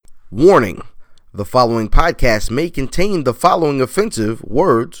Warning: the following podcast may contain the following offensive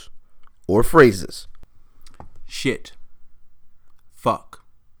words or phrases. Shit. Fuck.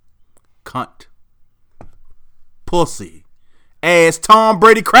 Cunt. Pussy. Ass Tom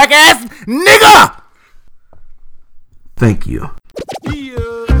Brady crack ass nigga! Thank you.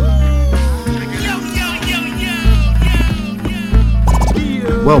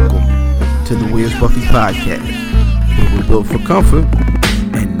 Welcome to the Where's Buffy podcast, where we're built for comfort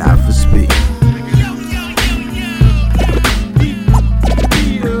and not for speed.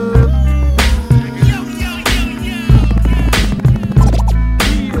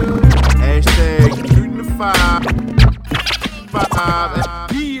 Hashtag shooting the five.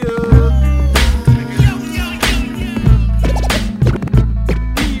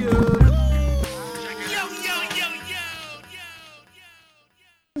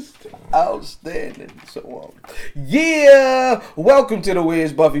 Outstanding. So yeah, welcome to the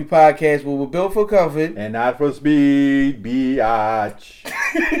Where's Buffy podcast, where we're built for comfort and not for speed, biatch.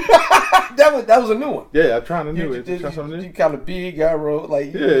 that was a new one. Yeah, I'm trying to do it. Try something new. You kind of big, I wrote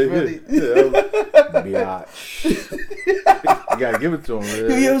like really. Biatch. You gotta give it to him.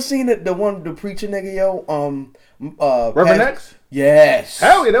 Man. You ever seen the preacher nigga, yo? Reverend X? Yes.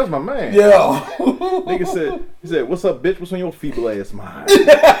 Hell yeah, that was my man. Yo. Nigga said, "What's up, bitch? What's on your feeble ass mind?"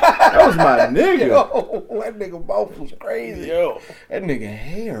 That was my nigga. Yo, that nigga mouth was crazy. Yo, that nigga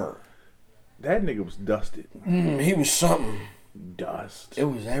hair. That nigga was dusted. He was something. Dust. It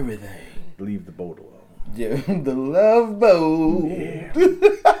was everything. Leave the boat alone. Yeah, the love boat. Yeah.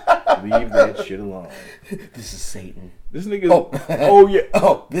 Leave that shit alone. This is Satan. This nigga. Oh yeah.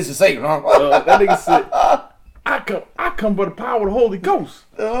 Oh, this is Satan, huh? That nigga said, I come by the power of the Holy Ghost.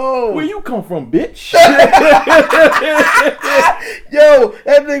 Oh. Where you come from, bitch? Yo,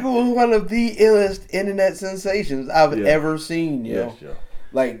 that nigga was one of the illest internet sensations I've ever seen, yo. Yes, yo.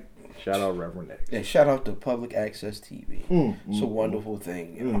 Like, shout out Reverend X. Yeah, shout out to Public Access TV. It's a wonderful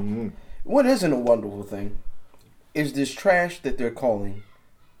thing, you know. Mm-hmm. What isn't a wonderful thing is this trash that they're calling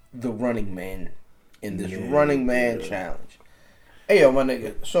the Running Man in this Running Man challenge. Hey, yo, my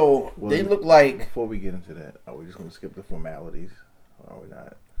nigga. So, they look like... Before we get into that, are we just going to skip the formalities? Or are we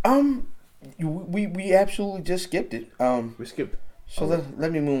not? We absolutely just skipped it. We skipped it. So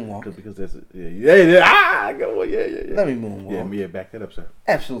let me moonwalk. Because that's it. Yeah. Go on. Yeah. Let me moonwalk. Yeah, back that up, sir.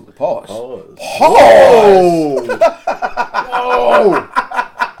 Absolutely. Pause. Whoa!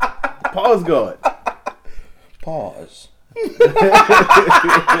 Pause God. Pause.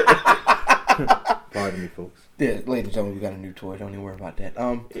 Pardon me, folks. Yeah, ladies and gentlemen, we got a new toy. Don't even worry about that.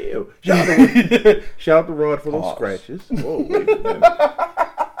 Ew. Shout out to Rod for those scratches. Whoa, wait a minute.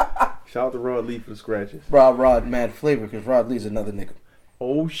 Shout out to Rod Lee for the scratches. Rod, mad flavor, because Rod Lee's another nigga.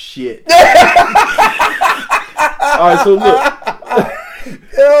 Oh, shit. All right, so look.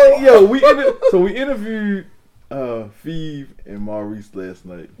 We interviewed Phoebe and Maurice last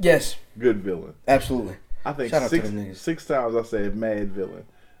night. Yes. Good villain. Absolutely. I think Shout out to them niggas. 6 times I said mad villain.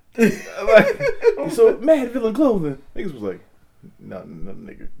 So mad villain clothing. Niggas was like, no,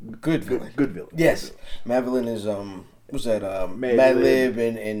 nigga. Good villain. Good villain. Yes. Mad villain is what's that? Mad Lib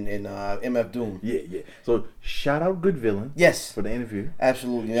and MF Doom. Yeah. So shout out Good Villain. Yes. For the interview.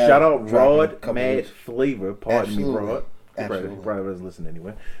 Absolutely. Shout out Rod Mad Flavor. Pardon me, Rod. Absolutely. He probably doesn't listen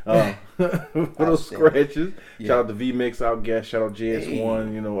anyway. For those scratches. Yeah. Shout out to V-Mix, Outguest. Shout out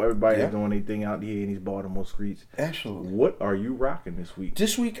JS1. You know, everybody is doing their thing out here in these Baltimore streets. Absolutely. What are you rocking this week?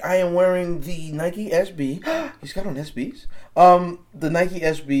 This week I am wearing the Nike SB. He's got on SBs. The Nike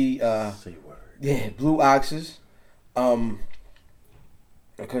SB. Say word. Yeah, blue oxes. Because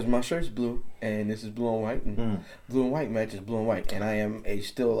my shirt's blue and this is blue and white, and blue and white matches blue and white, and I am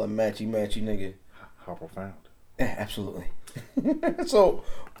still a matchy nigga. How profound. Yeah, absolutely. So,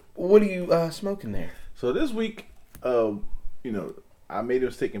 what are you smoking there? So this week, I made a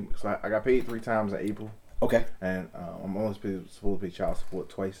mistake. So I got paid 3 times in April. Okay. And I'm only supposed to pay child support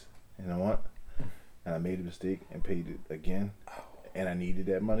twice in a month. And I made a mistake and paid it again. And I needed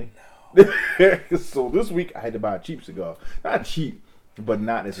that money. No. So this week I had to buy a cheap cigar. Not cheap, but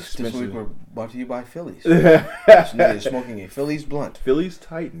not as expensive. This week we're brought to you by Phillies. This nigga is smoking a Phillies blunt. Phillies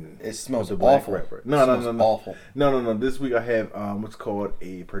Titan. It smells awful. No. Awful. No. This week I have what's called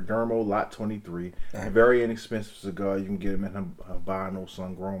a Perdomo Lot 23. Very inexpensive cigar. You can get them in Habano,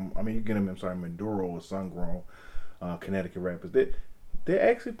 Sungrown. I mean, you can get them in Maduro or Sungrown, Connecticut wrappers. They're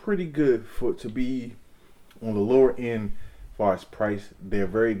actually pretty good to be on the lower end. As far as price, they're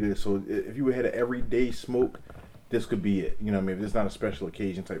very good. So if you had an everyday smoke, this could be it. You know what I mean? If it's not a special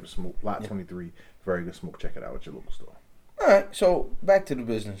occasion type of smoke, Lot 23, very good smoke. Check it out at your local store. All right, so back to the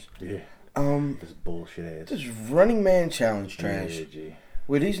business. Yeah. This bullshit ass. This Running Man challenge trash. Yeah, G.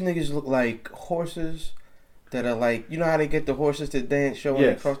 where these niggas look like horses that are like, you know how they get the horses to dance show when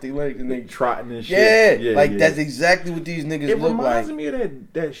they cross their legs and they trotting and shit. Yeah, like that's exactly what these niggas look like. It reminds me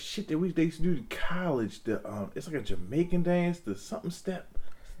of that shit that they used to do in college. It's like a Jamaican dance, the something step.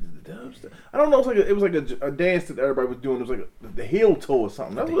 The dub step. I don't know. It was like a dance that everybody was doing. It was like the heel toe or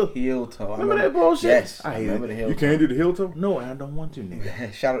something. Heel toe. Remember that bullshit? Yes, I remember the heel toe. You can't do the heel toe? No, I don't want to,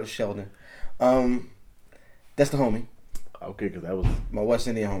 nigga. Shout out to Sheldon. That's the homie. Okay, because that was my West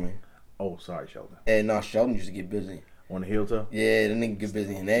Indian homie. Oh, sorry, Sheldon. And no, Sheldon used to get busy. On the heel toe? Yeah, the nigga get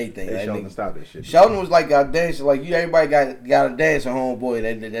busy in everything. Hey, Sheldon, nigga, stop that shit. Sheldon was like a dancer, like everybody got a dancer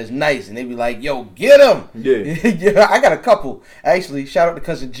homeboy that's nice, and they be like, "Yo, get him!" Yeah, yeah. I got a couple actually. Shout out to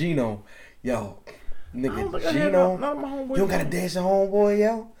cousin Gino, yo, nigga Gino. You don't got a dancing homeboy,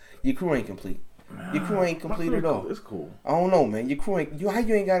 yo. Your crew ain't complete. Your crew ain't complete at all. It's cool. I don't know, man. Your crew ain't. How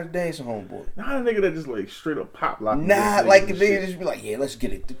you ain't got a dancing homeboy? Not a nigga that just like straight up pop lock. Nah, like a nigga just be like, yeah, let's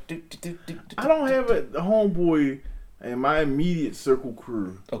get it. I don't have a homeboy in my immediate circle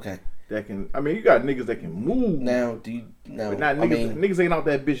crew. Okay. That can. I mean, you got niggas that can move. Now, but not niggas. Niggas ain't out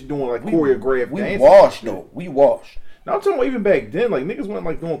that bitch doing like choreographed dances. We washed though. We washed. Now I'm talking about even back then, like niggas weren't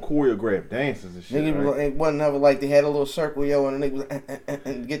like doing choreographed dances and shit. Niggas right? It wasn't never like they had a little circle, yo, and the nigga was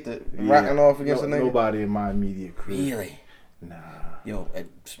and get the rocking off against the nigga. Nobody in my immediate crew. Really? Nah. Yo,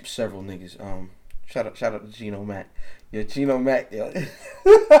 several niggas. Shout out to Gino Mac. Yo, Gino Mac, yo.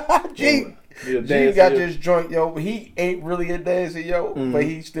 G got this joint, yo. He ain't really a dancer, yo, but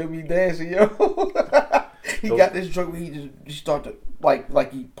he still be dancing, yo. He got this joint where he just start to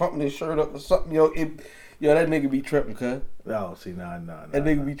like he pumping his shirt up or something, yo. Yo, that nigga be tripping, cuz. No, see, nah. That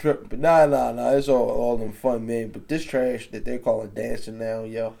nigga be tripping. But nah. It's all them fun, man. But this trash that they're calling dancing now,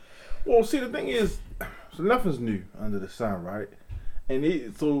 yo. Well, see, the thing is, so nothing's new under the sun, right?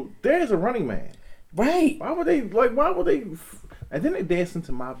 And so there's a running man. Right. Why would they, and then they dance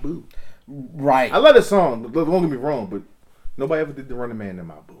into My Boo. Right. I love the song, don't get me wrong, but nobody ever did the running man in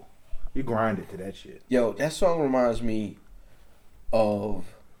My Boo. You grinded to that shit. Yo, that song reminds me of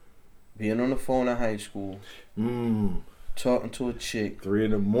being on the phone in high school, talking to a chick, 3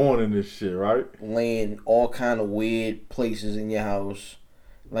 a.m. and shit, right? Laying all kind of weird places in your house,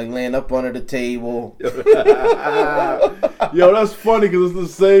 like laying up under the table. Yo, that's funny because it's the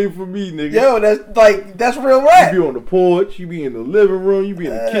same for me, nigga. Yo, that's real rap. You be on the porch, you be in the living room, you be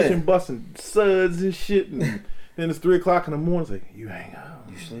in the kitchen busting suds and shit, and then it's 3 o'clock in the morning. It's like, you hang out.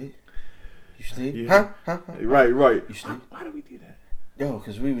 You sleep? Yeah. Huh? Right. You sleep? Why do we do that? Yo,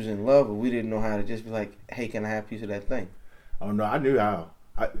 because we was in love, but we didn't know how to just be like, hey, can I have a piece of that thing? Oh, no, I knew how.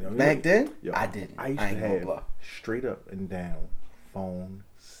 Back then? Yo, I didn't. I used to have straight up and down phone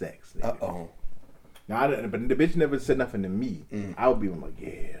sex. Uh-oh. Now, but the bitch never said nothing to me. I would be like,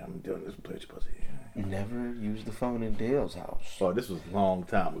 yeah, I'm doing this pussy. Never used the phone in Dale's house. Oh, this was a long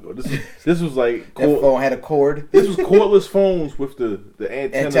time ago. This was like... That phone had a cord? This was cordless phones with the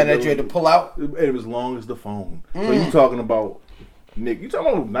antenna that you had to pull out? And it was long as the phone. So you talking about... Nick, you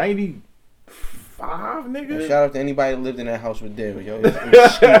talking about 95, nigga? Well, shout out to anybody that lived in that house with Dale, yo. It was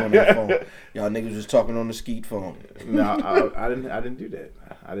skeet on that phone. Y'all niggas was talking on the skeet phone. No, I didn't do that.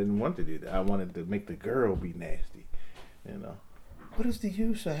 I didn't want to do that. I wanted to make the girl be nasty, you know. What is the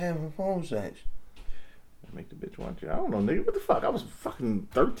use of having phone sex? Make the bitch want you. I don't know, nigga. What the fuck? I was fucking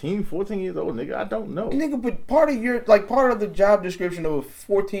 13, 14 years old, nigga. I don't know. Nigga, but part of the job description of a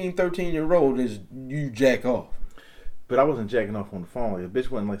 14, 13-year-old is you jack off. But I wasn't jacking off on the phone. Like, the bitch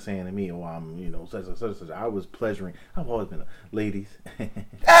wasn't like saying to me, "Oh, I'm, such and such." I was pleasuring. I've always been ladies.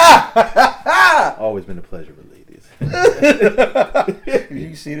 Always been a pleasure with ladies.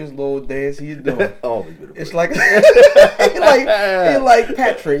 You see this little dance he's doing? Always been a pleasure. It's like he like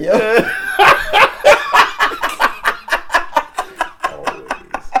Patrick, yo.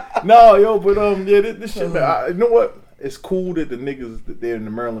 Always. No, yo, but this shit. You know what? It's cool that the niggas that they're in the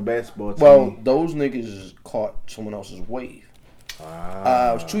Maryland basketball team. Well, those niggas caught someone else's wave. It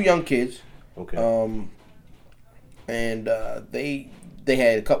was 2 young kids. Okay. And they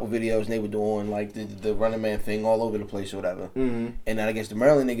had a couple videos and they were doing like the running man thing all over the place or whatever. Mm-hmm. And then I guess the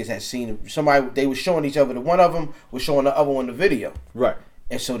Maryland niggas had seen somebody. They were showing each other. One of them was showing the other one the video. Right.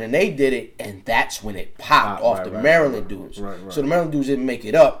 And so then they did it, and that's when it popped off the Maryland dudes. Right. So the Maryland dudes didn't make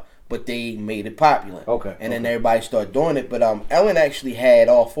it up, but they made it popular. Okay. And then everybody started doing it. But Ellen actually had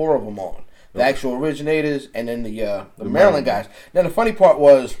all 4 of them on. The actual originators and then the Maryland guys. Now the funny part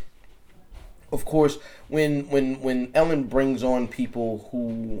was, of course, when Ellen brings on people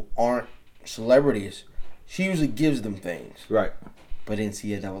who aren't celebrities, she usually gives them things. Right. But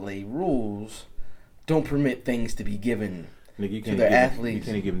NCAA rules don't permit things to be given Nigga, to their athletes.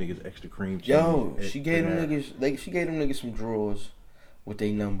 You can't give niggas extra cream cheese. Yo, she gave them niggas some drawers, with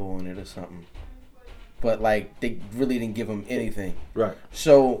their number on it or something. But like they really didn't give him anything. Right.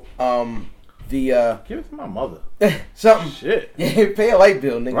 So give it to my mother. Something. Shit. Yeah, pay a light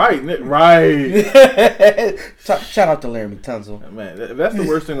bill, nigga. Right. Shout out to Laramie Tunsil. Man, if that's the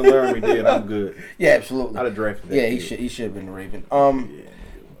worst thing that Laramie did, I'm good. Yeah, absolutely. I'd have drafted that. Yeah, kid. he should have been the Raven.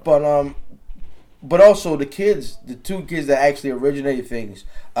 But also the two kids that actually originated things,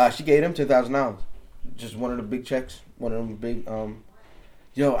 she gave them $10,000. Just one of the big checks, one of them big.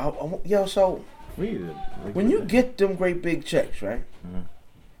 So when you get them great big checks, right? Mm-hmm.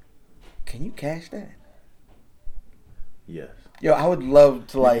 Can you cash that? Yes. Yo, I would love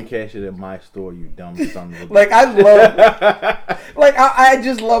to you can cash it at my store, you dumb son of a like I love, like I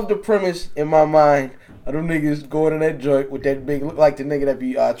just love the premise in my mind of them niggas going in that joint with that big, look like the nigga that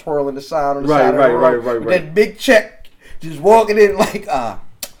be twirling the sign on the side of the road with that big check, just walking in like,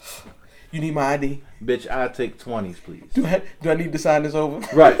 you need my ID? Bitch, I'll take 20s, please. Do I need to sign this over?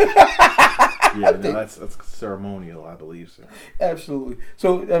 Right. Yeah, no, that's ceremonial, I believe, sir. Absolutely.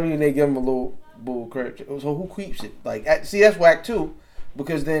 So, I mean, they give him a little bull credit. So, who keeps it? Like, see, that's whack too,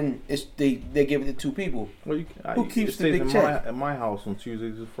 because then they give it to two people. Well, who keeps the big check? At my house on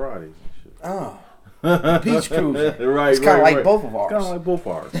Tuesdays and Fridays and shit. Oh. Beach cruising. Right, it's kind of like both of ours. Kind of like both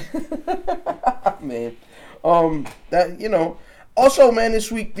ours. Man. That, also, man,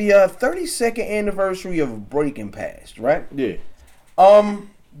 this week, the 32nd anniversary of Breaking passed, right? Yeah.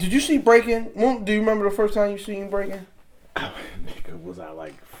 Did you see Breaking? Do you remember the first time you seen Breaking? Nigga, was I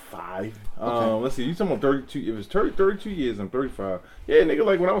like 5? Okay. Let's see. You talking about 32? It was 32 years. I'm 35. Yeah, nigga,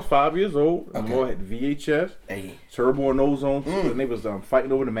 like when I was 5 years old, I had VHS, Turbo and Ozone. And they was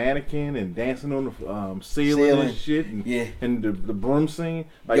fighting over the mannequin and dancing on the ceiling and shit. And the broom scene.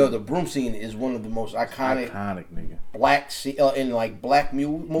 Like, the broom scene is one of the most iconic nigga. Black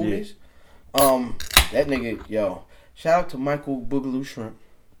movies. Yeah. That nigga, shout out to Michael Boogaloo Shrimp.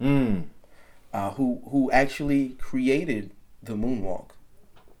 Who actually created the moonwalk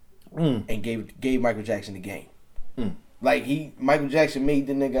and gave Michael Jackson the game. Like Michael Jackson made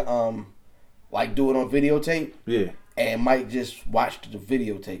the nigga do it on videotape. Yeah. And Mike just watched the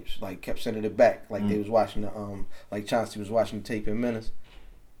videotapes, like kept sending it back, like they was watching the like Chauncey was watching the tape in Menace.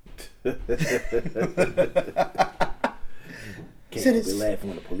 Can't be laughing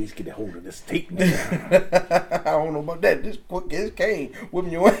when the police get a hold of this tape. I don't know about that. This quick as cane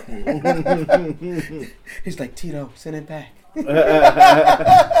whipping your ass. He's like, Tito, send it back.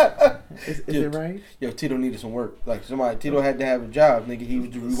 Is it right? Yo, Tito needed some work. Like Tito had to have a job, nigga. He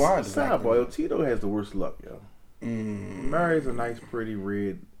was the rewinder. Sidebar, Tito has the worst luck, yo. Marries a nice, pretty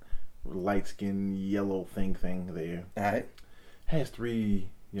red, light skinned yellow thing there. All right. Has 3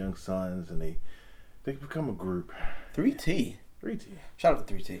 young sons, and they become a group. 3T. Shout out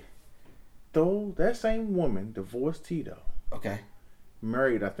to 3T. Though that same woman divorced Tito. Okay.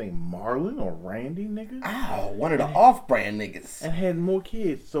 Married, I think, Marlon or Randy, nigga. Ow, one of the off-brand niggas. And had more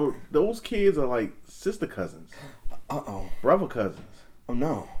kids. So those kids are like sister cousins. Uh-oh. Brother cousins. Oh,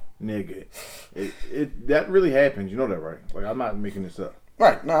 no. Nigga. That really happens. You know that, right? Like, I'm not making this up.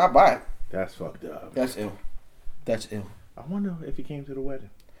 Right. No, I buy it. That's fucked up. That's ill. I wonder if he came to the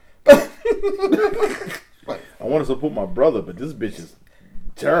wedding. I want to support my brother, but this bitch is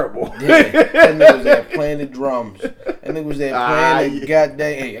terrible. Yeah, that nigga was there playing the drums. That nigga was there playing the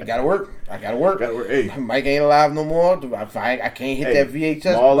goddamn. Hey, I gotta work. Hey. Mike ain't alive no more. I can't hit that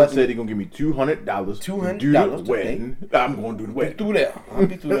VHS. Marlon said he gonna give me $200. $200 do the wedding. I'm gonna do the wedding. I'll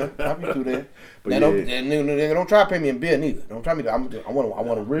be through there. But now, nigga, don't try to pay me in beer neither. Don't try me. I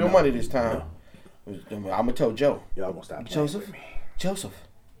want a real money this time. No. I'm gonna tell Joe. Y'all gonna stop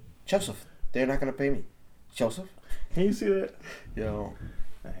Joseph. They're not gonna pay me. Joseph. Can you see that? Yo.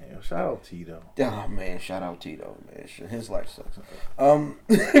 Man, shout out Tito. Oh man, shout out Tito, man. His life sucks.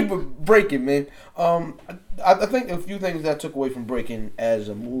 But Breaking, man. I think a few things that I took away from Breaking as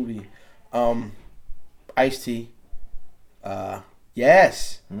a movie. Ice-T.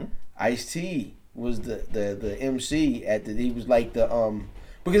 Yes. Ice-T was the MC he was like the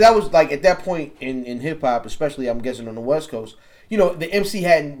because that was like at that point in hip hop, especially I'm guessing on the West Coast, the MC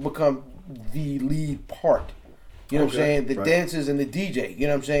hadn't become the lead part. You know what I'm saying? The dancers and the DJ, you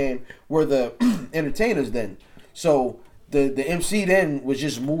know what I'm saying, were the entertainers then. So the MC then was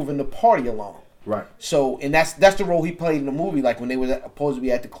just moving the party along. Right. So and that's the role he played in the movie. Like when they were supposed to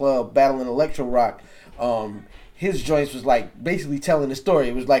be at the club battling electro rock, his joints was like basically telling the story.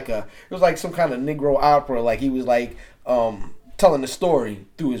 It was like some kind of Negro opera. Like he was like telling the story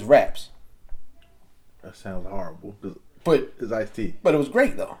through his raps. That sounds horrible. But it's Ice-T. But it was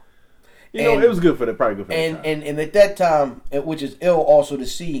great though. It was good for that. Probably good for that time. And at that time, which is ill also to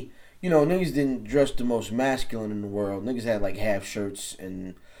see, niggas didn't dress the most masculine in the world. Niggas had like half shirts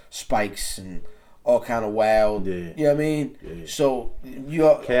and spikes and all kind of wild. Yeah. You know what I mean? Yeah. So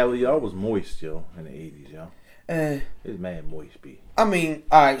Cali, y'all was moist, yo, in the 80s, yo. It's mad moist, B. I mean,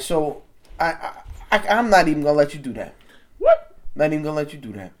 all right. So I'm not even gonna let you do that. What? Not even gonna let you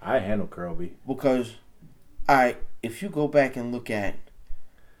do that. I ain't handle curl, B. Because, all right, if you go back and look at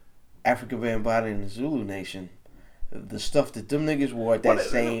Africa Bambaataa and the Zulu Nation, the stuff that them niggas wore at that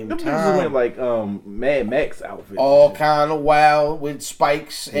same time. Niggas went like Mad Max outfits. All kind of wild with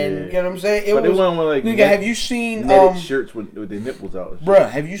spikes and you know what I'm saying? But they went with like nigga, have you seen shirts with their nipples out? Bruh,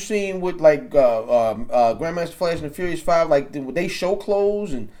 have you seen with like Grandmaster Flash and the Furious 5 like they show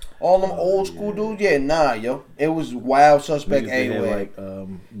clothes and all them old school dudes? Yeah, nah, yo. It was wild suspect everywhere. Like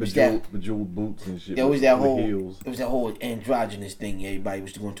bejeweled boots and shit. It was that whole androgynous thing everybody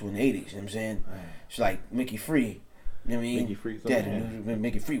was going to in the 80s, you know what I'm saying? It's like Mickey Free. You know what I mean?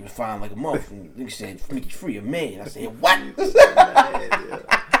 Mickey Free was fine like a muffin. Nigga said Mickey Free a man. I said what?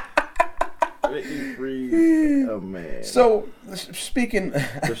 Mickey Free a man. So speaking.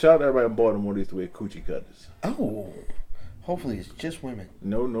 So shout out to everybody in Baltimore that used to wear coochie cutters. Oh, hopefully it's just women.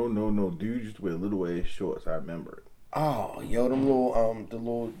 No. Dudes used to wear little ass shorts. I remember it. Oh, yo, them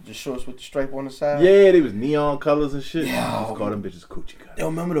the shorts with the stripe on the side. Yeah, they was neon colors and shit. Yeah, I call them bitches coochie cutters. Yo,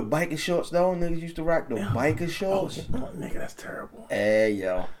 remember the biker shorts though? Niggas used to rock the biker shorts. Oh, nigga, that's terrible. Hey,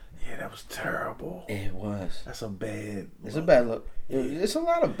 yo. Yeah, that was terrible. It was. That's a bad. It's a bad look. It's a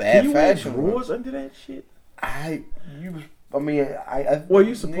lot of bad fashion. Can you wear drawers under that shit? I Were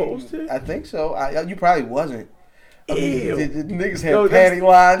you supposed to? I think so. You probably wasn't. Ew. The niggas had panty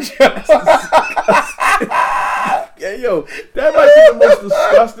lines. Yeah, yo, that might be the most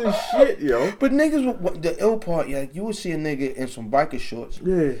disgusting shit, yo. But niggas, the ill part, yeah, you would see a nigga in some biker shorts,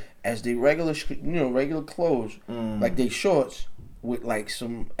 as they regular clothes, like they shorts with like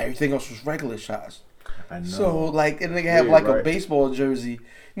everything else was regular size. I know. So like a nigga have like a baseball jersey,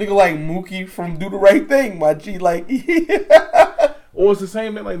 nigga like Mookie from Do the Right Thing, my G, like. Or it's the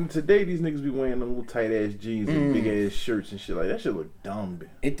same thing like today. These niggas be wearing them little tight ass jeans and big ass shirts and shit like that. Shit look dumb, man.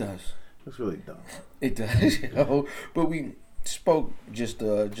 It does. Looks really dumb. It does, yo. But we spoke just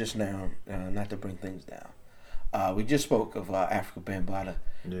now, not to bring things down. We just spoke of Africa Bambaataa,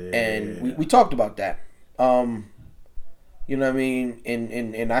 and we talked about that. You know what I mean?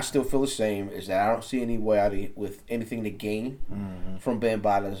 And I still feel the same. Is that I don't see anybody with anything to gain from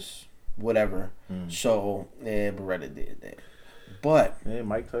Bambaataa's whatever. So Beretta did that. But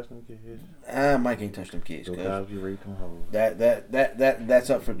Mike touched them kids. Mike ain't touched them kids. Raped them hoes. That's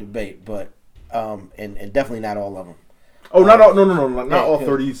up for debate, but and definitely not all of them. Oh, not all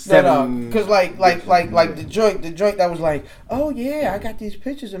 37. Because like the joint that was like, oh yeah, I got these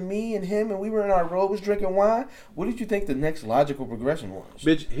pictures of me and him, and we were in our robes drinking wine. What did you think the next logical progression was?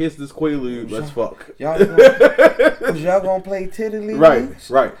 Bitch, here's this Quaalude. Let's fuck. Y'all gonna play tiddlywinks?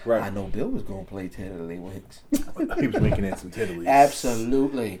 Right. I know Bill was gonna play tiddlywinks. He was making in some tiddlies.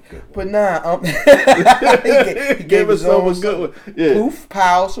 Absolutely. But nah, he gave his own good one. Yeah. Poof,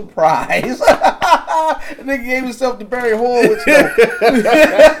 pow, surprise. Nigga gave himself the Barry Horowitz.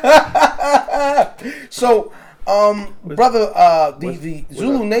 So, brother, the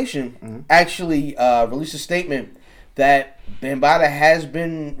Zulu Nation actually released a statement that Bambaataa has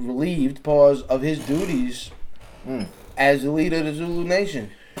been relieved of his duties as the leader of the Zulu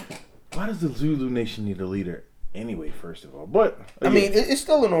Nation. Why does the Zulu Nation need a leader anyway, first of all? But I mean, it's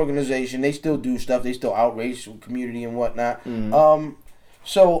still an organization. They still do stuff. They still outrage the community and whatnot.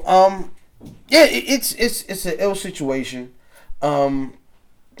 Yeah, it's an ill situation.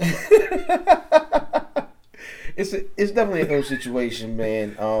 It's definitely an ill situation,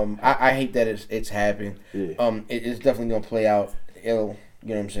 man. I hate that it's happened. Yeah. It's definitely gonna play out ill. You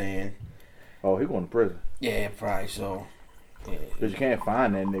know what I'm saying? Oh, he going to prison. Yeah, probably so. Yeah. Cause you can't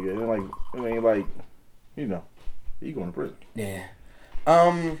find that nigga. It ain't like, he going to prison. Yeah.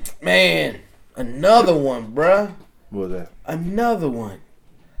 Man, another one, bruh. What was that? Another one.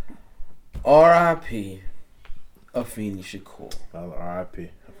 R.I.P. Afeni Shakur.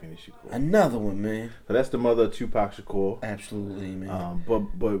 R.I.P. Afeni Shakur. Another one, man. So that's the mother of Tupac Shakur. Absolutely, man.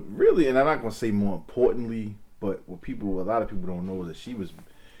 But really, and I'm not gonna say more importantly, but what a lot of people don't know is that she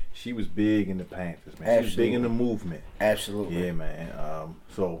was big in the Panthers, man. Absolutely. She was big in the movement. Absolutely. Yeah, man.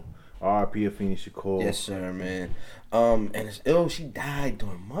 So R.I.P. Afeni Shakur. Yes, sir, man. And it's ill. She died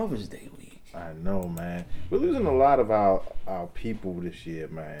during Mother's Day week. I know, man. We're losing a lot of our people this year,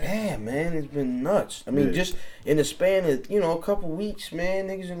 man. Yeah, man, it's been nuts. I mean, just in the span of a couple weeks, man,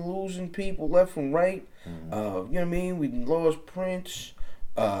 niggas are losing people left and right. You know what I mean? We lost Prince.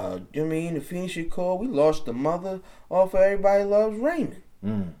 You know what I mean? The Afeni Shakur. We lost the mother off of Everybody Loves Raymond.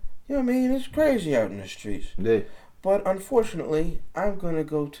 You know You know what I mean? It's crazy out in the streets. Yeah. But unfortunately, I'm going to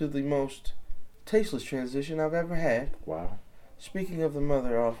go to the most tasteless transition I've ever had. Wow. Speaking of the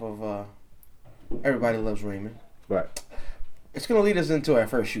mother off of Everybody Loves Raymond. Right. It's going to lead us into our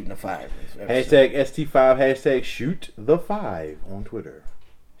first Shooting the 5. Hashtag ST5, hashtag shoot the 5 on Twitter.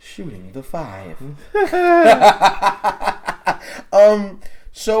 Shooting the 5.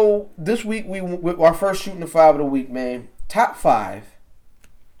 So this week, our first Shooting the 5 of the week, man. Top 5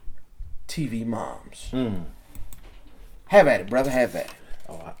 TV moms. Have at it, brother. Have at it.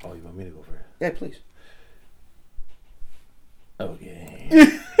 Oh, you want me to go first? Yeah, please. Okay.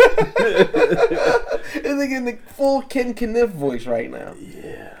 Is they getting the full Ken Kniff voice right now?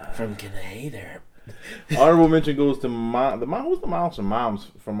 Yeah. From Hey there. Honorable mention goes to who's the moms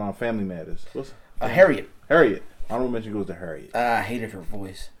from Family Matters? Harriet. Harriet. Honorable mention goes to Harriet. I hated her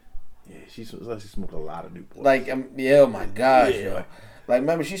voice. Yeah, she smoked a lot of Newports. Like, yeah, oh my gosh, yo. Like,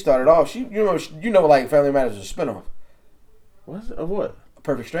 remember she started off. Like Family Matters was a spinoff. What's it? Of what?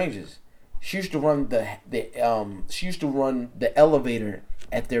 Perfect Strangers. She used to run the elevator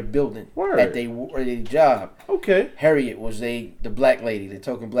at their building. Word. At their job. Okay. Harriet was the black lady, the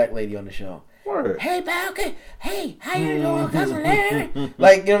token black lady on the show. Word. Hey, pal, okay. Hey, how you doing, cousin Larry?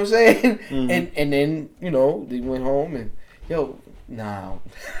 Like, you know what I'm saying? And then, they went home and, now.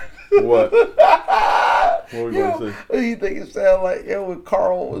 What? What were you going to say? What do you think it sounded like? When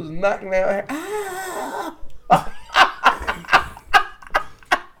Carl was knocking out.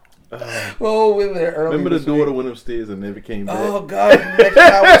 With their early. Remember the daughter went upstairs and never came back? Oh, God. Next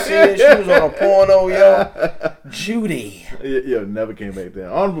time I see her, she was on a porno, yo. Judy. Yeah, never came back down.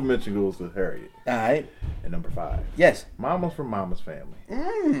 Honorable mention goes to Harriet. All right. And number 5. Yes. Mama's from Mama's family.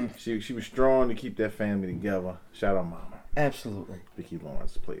 She was strong to keep that family together. Shout out Mama. Absolutely. Vicki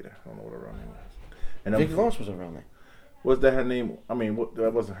Lawrence played her. I don't know what her real name was. And Vicki Lawrence was her real name. Was that her name? I mean,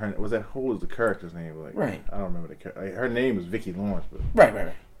 that wasn't her. Who was the character's name? Like, right. I don't remember the character. Like, her name was Vicki Lawrence, but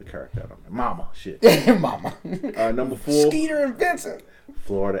right. The character, I don't know. Mama, shit. Mama. Number 4. Skeeter and Vincent.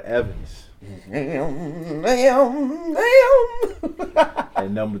 Florida Evans. And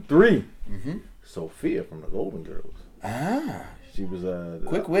number 3. Sophia from the Golden Girls. She was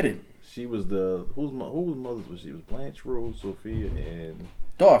quick-witted. She was whose mother was she? It was Blanche Rose, Sophia, and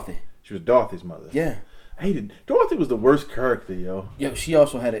Dorothy. She was Dorothy's mother. Yeah. Dorothy was the worst character, yo. Yo, she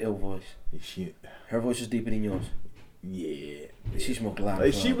also had an ill voice. Her voice was deeper than yours. Yeah. She smoked a lot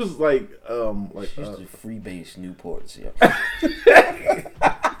of she was like she used to freebase Newports, yo.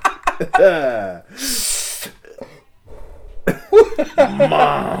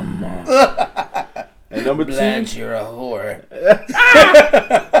 Mama. And number 2. Blanche, you're a whore.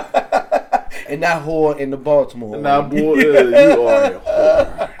 And that whore in the Baltimore. Nah, boy, you are a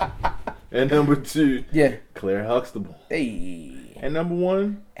whore. And number 2. Yeah. Claire Huxtable. Hey. And number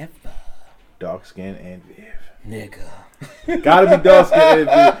 1. Eva. Dark skin and Viv. Nigga. Gotta be dark skin and Viv.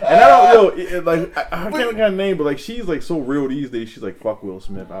 And I don't I can't remember her name, but like she's like so real these days. She's like fuck Will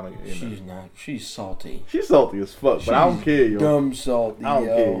Smith. I don't. She's not. She's salty. She's salty as fuck, but I don't care, yo. Dumb salty. I don't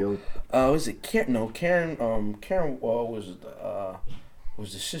care, yo. Was it Karen? No, Karen. Karen was the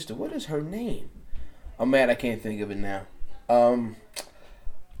sister. What is her name? I'm mad I can't think of it now.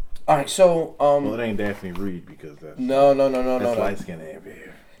 All right, so well, it ain't Daphne Reed because that's no. light skin and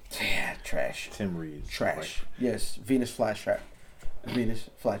Viv. Yeah, trash. Tim Reed. Trash. Yes, Venus Flytrap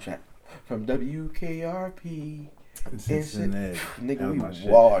from WKRP. Cincinnati. Nigga, we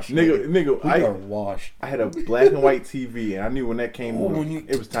washed. Nigga, we are washed. I had a black and white TV, and I knew when that came on,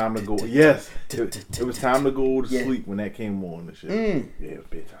 it was time to go. Yes, it was time to go to sleep when that came on. The shit. Yeah, it was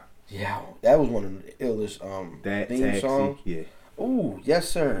bedtime. Yeah, that was one of the illest theme songs. Yeah. Ooh, yes,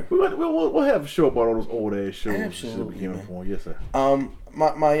 sir. We'll have a show about all those old ass shows. Absolutely, man. Yes, sir.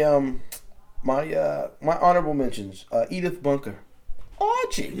 My honorable mentions: Edith Bunker,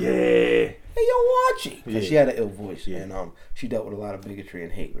 Archie. Yeah. Hey, yo, Archie. Yeah. She had an ill voice, yeah. and she dealt with a lot of bigotry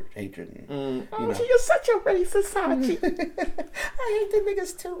and hatred. And, you're such a racist, Archie. I hate the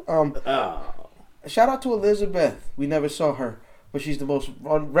niggas too. Shout out to Elizabeth. We never saw her, but she's the most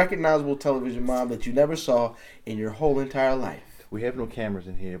unrecognizable television mom that you never saw in your whole entire life. We have no cameras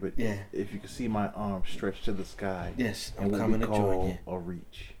in here, but yeah. If you can see my arm stretched to the sky, yes, I'm coming to join you. A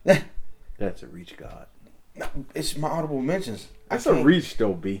reach. That's a reach, God. No, it's my honorable mentions. That's a reach,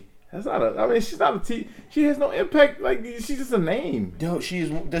 though, B. That's not a. I mean, she's not a. She has no impact. Like she's just a name. Yo, she's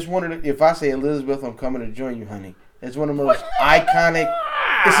just one of the. If I say Elizabeth, I'm coming to join you, honey. It's one of the most iconic.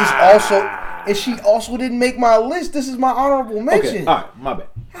 This is also. And she also didn't make my list. This is my honorable mention. Okay, all right, my bad.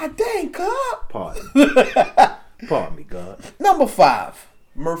 God dang, God. Pardon. Pardon me, God. Number 5,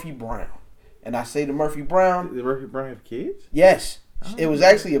 Murphy Brown. And I say to Murphy Brown. Did Murphy Brown have kids? Yes. It was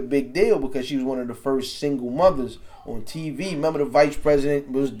actually a big deal because she was one of the first single mothers on TV. Remember the vice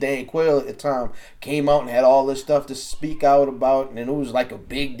president was Dan Quayle at the time, came out and had all this stuff to speak out about, and it was like a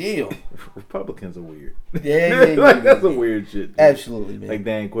big deal. Republicans are weird. Yeah. That's a weird shit. Dude. Absolutely, man. Like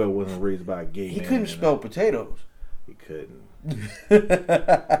Dan Quayle wasn't raised by a gay man. He couldn't spell potatoes. He couldn't.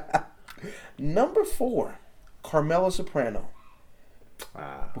 Number 4, Carmela Soprano.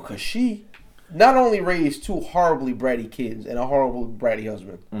 Wow. Because she not only raised 2 horribly bratty kids and a horribly bratty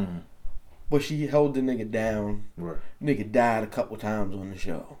husband, but she held the nigga down. Right. Nigga died a couple times on the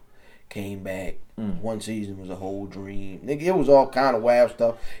show. Came back. One season was a whole dream. Nigga, it was all kind of wild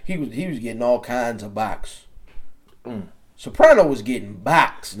stuff. He was getting all kinds of box. Soprano was getting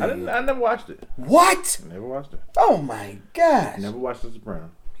box. Nigga. I never watched it. What? Never watched it. Oh my gosh. Never watched The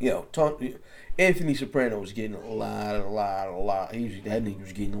Sopranos. Yo, Anthony Soprano was getting a lot. That nigga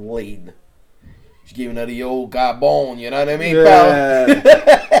was getting laid. He's giving her the old gabon, you know what I mean? Yeah.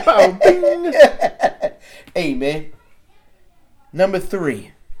 Hey, man. Number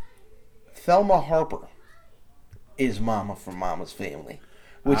 3, Thelma Harper is Mama from Mama's Family.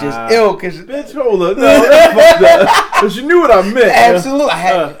 Which is ill, because... Bitch, hold up. No, that's fucked up. Because you knew what I meant. Absolutely. I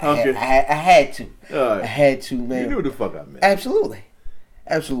had to. Right. I had to, man. You knew what the fuck I meant. Absolutely.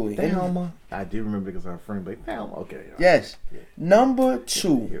 Thelma. I do remember because our friend like Thelma. Okay. Right. Yes. Yeah. Number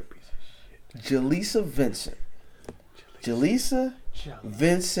 2, You're a piece of shit. Jaleesa Vincent. Jaleesa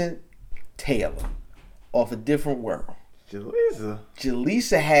Vincent Taylor. Off A Different World.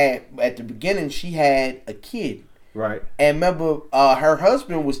 Jaleesa had, at the beginning, she had a kid. Right. And remember, her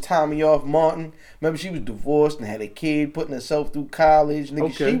husband was Tommy Off Martin. Remember, she was divorced and had a kid, putting herself through college.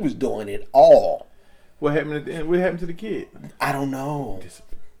 Nigga, okay. She was doing it all. What happened at the end? What happened to the kid? I don't know.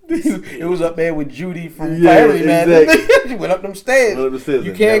 It was up there with Judy from Yeah, Family Man. exactly. She went up them stairs.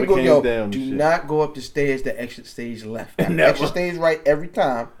 You can't go, do not go up the stairs. The exit stage left. Exit stage right every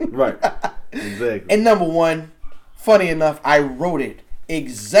time. Right. Exactly. And number 1, funny enough, I wrote it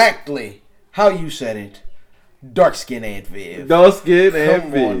exactly how you said it. Dark skin Aunt Viv. Dark skin Aunt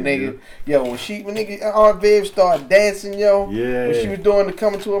Viv. Come on, nigga. Yo, when Aunt Viv started dancing, yo. Yeah. When she was doing the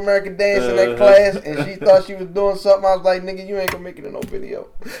Coming to America dance in that class, and she thought she was doing something, I was like, nigga, you ain't gonna make it in no video.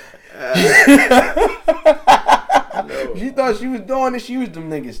 She thought she was doing it. She was them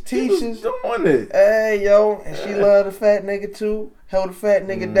niggas' teachers. Doing it. Hey, yo. And she loved the fat nigga, too. Held the fat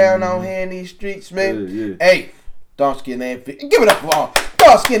nigga down out here in these streets, man. Yeah. Hey, dark skin Aunt Viv. Give it up for all.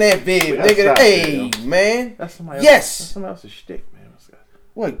 Dark skin Aunt Viv, nigga. Hey, man. That's somebody yes. Else, that's somebody else's shtick, man.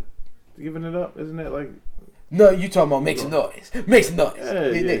 What? Giving it up? Isn't that like... No, you talking about make some noise. Make some noise.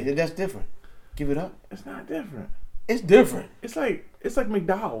 Yeah. That's different. Give it up. It's not different. It's different. It's like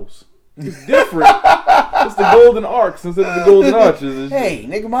McDowell's. It's different. It's the golden arcs instead of the golden arches. Hey,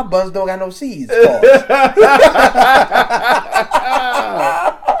 nigga, my buns don't got no seeds. We got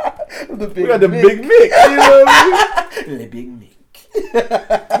the Big Mick. You know what I mean? The Big Mick.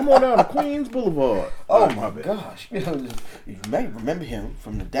 Come on down to Queens Boulevard. Oh my gosh. You may remember him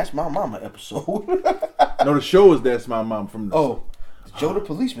from the That's My Mama episode. No, the show is That's My Mom from the Joe the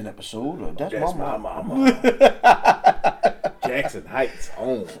Policeman episode or That's My Mama. Jackson Heights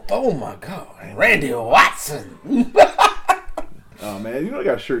home. Oh my God. Randy Watson. Oh man, you know I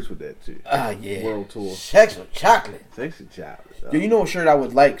got shirts with that too. Yeah. World tour. Sexy chocolate. Sexy chocolate. Yo, you know what shirt I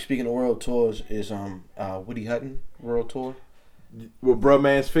would like, speaking of world tours, is Woody Hutton world tour. With Bruh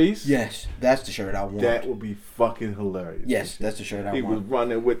Man's face? Yes, that's the shirt I want. That would be fucking hilarious. Yes, that's the shirt I want. He was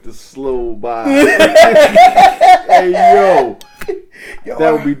running with the slow by. Hey yo,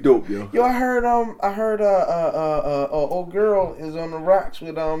 that would be dope, yo. Yo, I heard old girl is on the rocks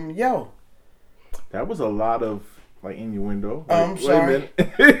with yo. That was a lot of like innuendo. I'm sorry.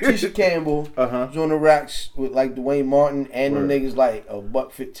 Tisha Campbell was on the rocks with like Dwayne Martin and the niggas like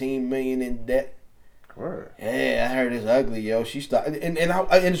 $115 million in debt. Word. Yeah, I heard it's ugly, yo. She started, and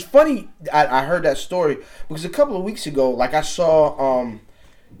it's funny. I heard that story because a couple of weeks ago, like I saw,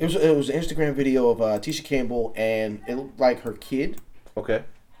 it was an Instagram video of Tisha Campbell, and it looked like her kid. Okay.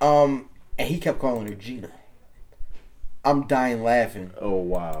 And he kept calling her Gina. I'm dying laughing. Oh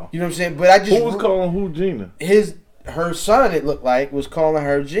wow. You know what I'm saying? But I just who was calling who Gina? Her son, it looked like, was calling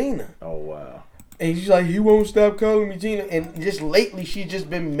her Gina. Oh wow. And she's like, he won't stop calling me Gina. And just lately, she's just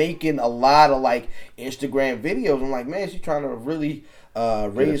been making a lot of like Instagram videos. I'm like, man, she's trying to really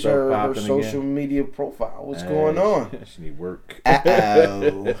raise her social media profile. What's going on? She need work.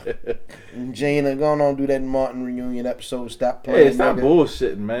 Uh-oh. Gina, go on do that Martin reunion episode. Stop playing. Hey, stop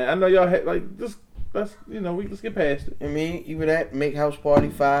bullshitting, man. I know y'all had like just let's get past it. I mean, even that Make House Party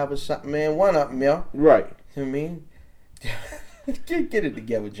 5 or something, man. One up, y'all. Right. I mean, get it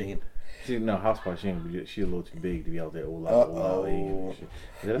together, Gina. House party. She a little too big to be out there. Old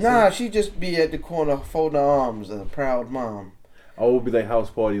Nah, she just be at the corner folding her arms, a proud mom. Oh, it be like house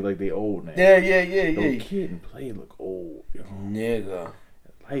party, like they old now. Yeah. Don't kid and play look old, yo. Nigga.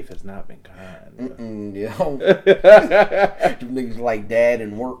 Life has not been kind. Yo. Them niggas like dad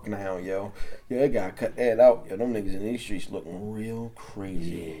and work now, yo. Yeah, I gotta cut that out. Yo, them niggas in these streets looking real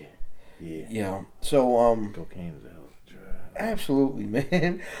crazy. Yeah. Yeah. So cocaine is a hell of a drug. Absolutely,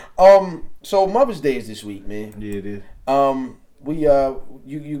 man. So Mother's Day is this week, man. Yeah, it is.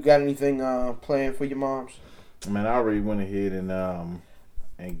 You got anything planned for your moms? Man, I already went ahead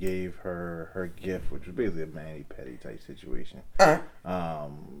and gave her gift, which was basically a mani petty type situation.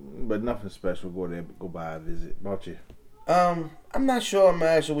 But nothing special. Go by a visit. About you? I'm not sure. I'm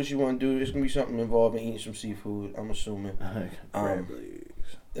gonna ask her what she want to do. It's gonna be something involving eating some seafood. I'm assuming. Crab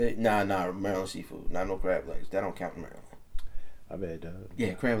legs. Nah, Maryland seafood. Not no crab legs. That don't count in Maryland. I bet, dog.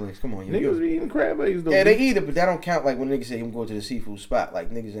 Yeah, crab legs. Come on, niggas be eating crab legs though. Yeah, they eat it, but that don't count. Like when niggas say I'm going to the seafood spot. Like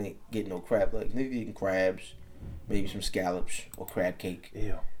niggas ain't getting no crab legs. Niggas eating crabs, maybe some scallops or crab cake.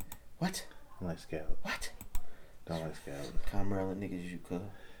 Ew. What? I like scallops. What? Don't like scallops. Kind of Maryland niggas you could.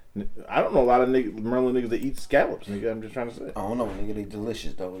 I don't know a lot of Maryland niggas that eat scallops, nigga. I'm just trying to say. I don't know, nigga. They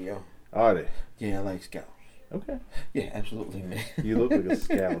delicious though, yo. Are they? Yeah, I like scallops. Okay. Yeah, absolutely, man. You look like a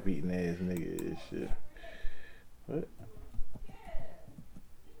scallop eating ass nigga and shit. What?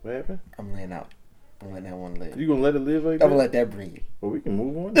 What happened? I'm laying out. I'm letting that one live. You gonna let it live like that? I'm gonna let that breathe. Well, we can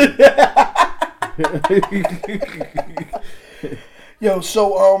move on. Yo,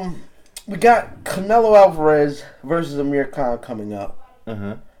 so we got Canelo Alvarez versus Amir Khan coming up.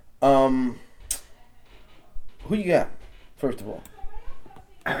 Who you got? First of all.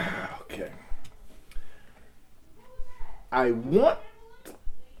 Okay. I want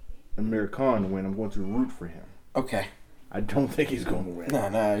Amir Khan to win. I'm going to root for him. Okay. I don't think he's going to win.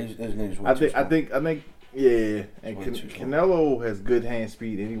 Nah. His nigga's way I think. Yeah. And Canelo has good hand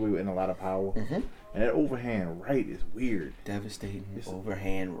speed anyway and a lot of power. Mm-hmm. And that overhand right is weird. Devastating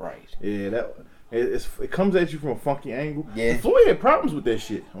overhand right. Yeah, it comes at you from a funky angle. Yeah. Floyd had problems with that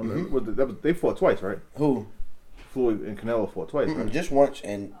shit. They fought twice, right? Who? Floyd and Canelo fought twice. Right? Just once,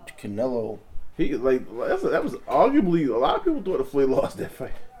 and Canelo. That was arguably a lot of people thought that Floyd lost that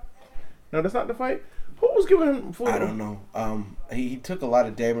fight. No, that's not the fight. Who was giving him Floyd? I don't know. He took a lot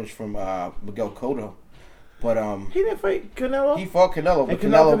of damage from Miguel Cotto, but he didn't fight Canelo. He fought Canelo, but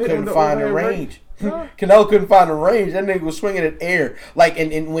Canelo couldn't find the range. Huh? Canelo couldn't find the range. That nigga was swinging at air. Like,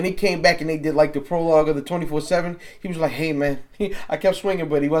 and when he came back and they did like the prologue of the 24/7, he was like, "Hey man, I kept swinging,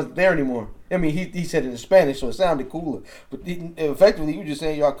 but he wasn't there anymore." I mean, he said it in Spanish, so it sounded cooler. But effectively, you just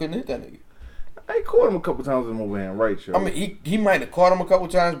saying y'all couldn't hit that nigga. I caught him a couple times in the overhand right, sure. I mean, he might have caught him a couple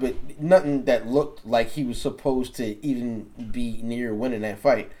times, but nothing that looked like he was supposed to even be near winning that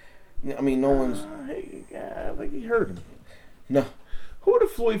fight. I mean, no one's. I think he hurt him. No. Who did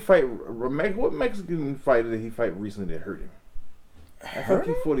Floyd fight? What Mexican fighter did he fight recently that hurt him? I think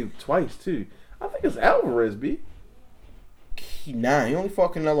he fought him twice too. I think it's Alvarez, B. He only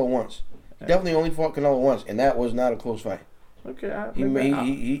fought Canelo once. He definitely only fought Canelo once, and that was not a close fight. Okay, I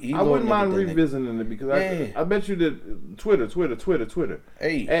wouldn't mind revisiting it because I bet you that Twitter.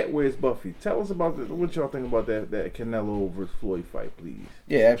 Hey, at Where's Buffy? Tell us about what y'all think about that Canelo versus Floyd fight, please.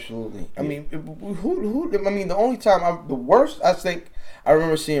 Yeah, absolutely. I mean, who? I mean, the only time the worst I think I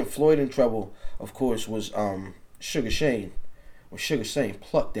remember seeing Floyd in trouble, of course, was Sugar Shane. When Sugar Shane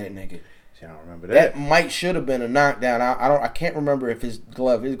plucked that nigga. See, I don't remember that. That should have been a knockdown. I can't remember if his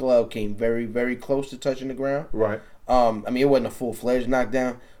glove came very, very close to touching the ground. Right. I mean, it wasn't a full-fledged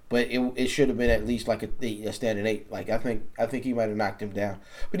knockdown, but it should have been at least like a standing 8. Like I think he might have knocked him down,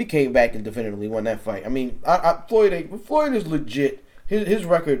 but he came back and definitively won that fight. I mean, Floyd is legit. His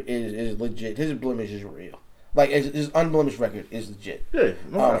record is legit. His blemish is real. Like his unblemished record is legit.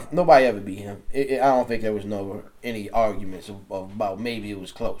 Yeah, nobody ever beat him. I don't think there was any arguments about maybe it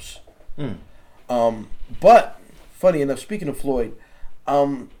was close. But funny enough, speaking of Floyd,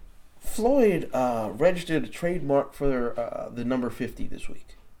 Floyd registered a trademark for the number 50 this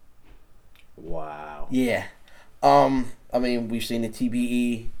week. Wow. Yeah. I mean, we've seen the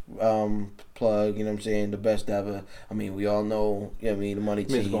TBE plug, you know what I'm saying, the best ever. I mean, we all know, you know what I mean, the money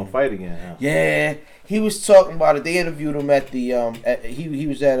team. He's going to fight again, huh? Yeah. He was talking about it. They interviewed him at the, he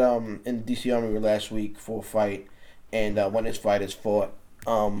was at, in the DC Army last week for a fight, and one of his fighters fought,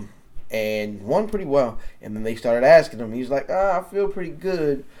 and won pretty well. And then they started asking him. He's like, I feel pretty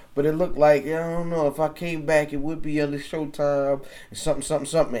good. But it looked like, I don't know, if I came back, it would be on the Showtime, and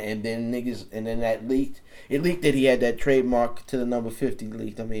something. And then that leaked. It leaked that he had that trademark to the number 50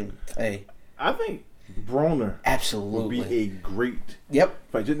 leaked. I mean, hey. I think Broner absolutely would be a great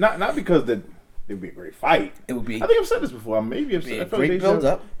fight. Not because it would be a great fight. It would be. I think I've said this before. Maybe I've said a great build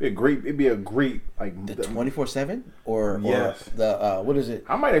up. It'd be a great like the 24/7 or yes. the what is it?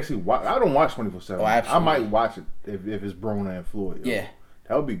 I might actually watch. I don't watch 24/7. Oh, absolutely. I might watch it if it's Broner and Floyd. Yeah,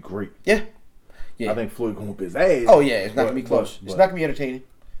 that would be great. Yeah. I think Floyd gonna whoop his ass. Oh yeah, it's not gonna be close. It's not gonna be entertaining.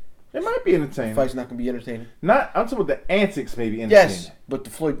 It might be entertaining. The fight's not gonna be entertaining. I'm talking about the antics, maybe entertaining. Yes, but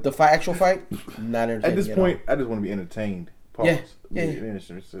the actual fight, not entertaining. At this point, I just want to be entertained. Pause. Yeah. You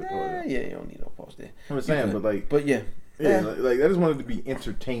don't need no pause there. I'm just saying, but yeah, like I just wanted to be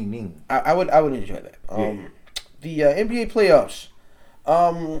entertaining. I would enjoy that. The NBA playoffs.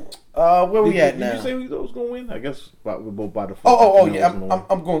 Where we at now? Did you say who was gonna win? I guess we're both by default. Oh yeah,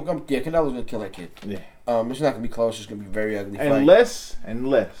 I'm going. Canelo's gonna kill that kid. Yeah. It's not gonna be close. It's gonna be very ugly. Unless I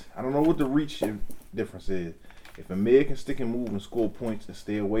don't know what the reach difference is. If Amir can stick and move and score points and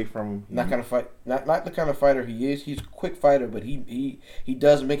stay away from him, not the kind of fighter he is. He's a quick fighter, but he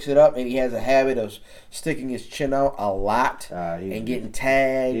does mix it up, and he has a habit of sticking his chin out a lot and getting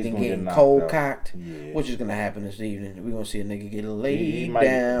tagged and getting cold cocked, which is gonna happen this evening. We're gonna see a nigga get laid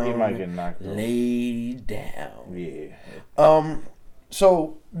down. He might get knocked out. Laid down. Yeah.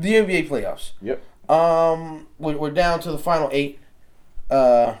 So the NBA playoffs. Yep. We're down to the final 8.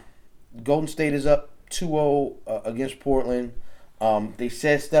 Golden State is up 2-0 against Portland. They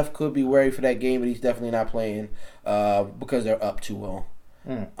said Steph could be worried for that game, but he's definitely not playing because they're up 2-0.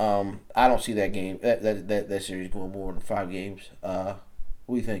 I don't see that game that series going more than 5 games. What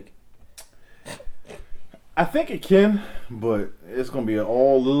do you think? I think it can, but it's gonna be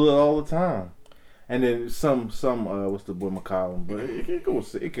all the time. And then some what's the boy McCollum? But it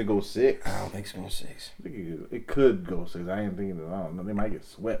could go 6. I don't think it's going 6. I think it could go 6. I ain't thinking. I don't know. They might get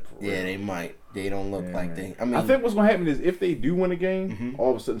swept. For real. Yeah, they might. They don't look like they. I mean, I think what's gonna happen is if they do win a game,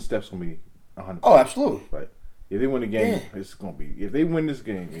 all of a sudden Steph's gonna be 100%. Oh, absolutely. Like if they win a game, it's gonna be. If they win this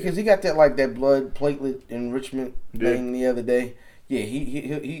game, because he got that blood platelet enrichment thing the other day. Yeah,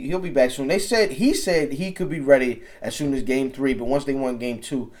 he'll be back soon. He said he could be ready as soon as Game 3, but once they won Game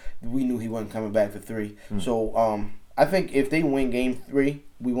 2, we knew he wasn't coming back for 3. So I think if they win Game 3,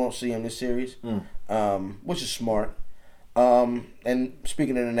 we won't see him this series, which is smart. And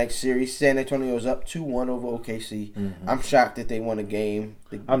speaking of the next series, San Antonio's up 2-1 over OKC. I'm shocked that they won a game.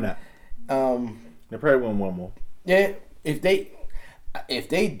 I'm not. They probably win one more. Yeah, if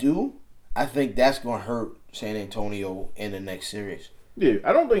they do, I think that's gonna hurt San Antonio in the next series. Yeah,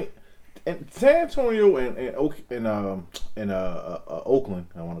 I don't think San Antonio and Oakland,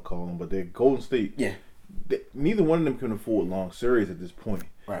 I want to call them, but they're Golden State. Yeah, neither one of them can afford long series at this point.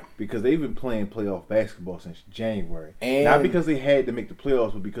 Right. Because they've been playing playoff basketball since January. And not because they had to make the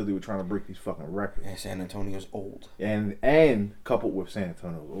playoffs, but because they were trying to break these fucking records. And San Antonio's old. And coupled with San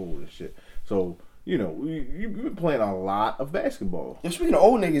Antonio's old and shit. So, you've been playing a lot of basketball. And speaking of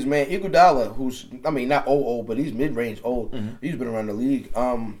old niggas, man, Iguodala, who's, not old, but he's mid-range old. He's been around the league.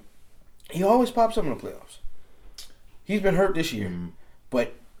 He always pops up in the playoffs. He's been hurt this year,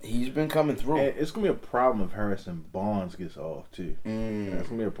 but he's been coming through. And it's going to be a problem if Harrison Barnes gets off, too. That's going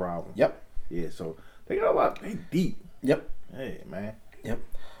to be a problem. Yep. Yeah, so they got a lot. They deep. Yep. Hey, man. Yep.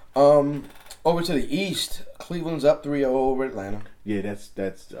 Over to the East, Cleveland's up 3-0 over Atlanta. Yeah, that's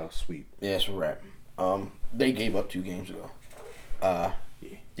sweet. Yeah, it's a wrap. They gave up 2 games ago. Yeah,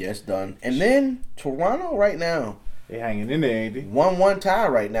 it's done. And then Toronto right now. They hanging in there, ain't they? 1-1 tie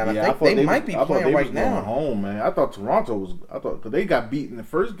right now. Yeah, I think they might be playing right now. Going home, man. I thought Toronto was. Because they got beat in the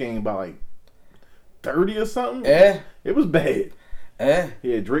first game by like 30 or something. Yeah, it was bad.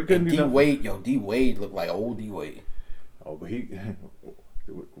 Yeah, Drake couldn't do nothing. D Wade looked like old D Wade. Oh, but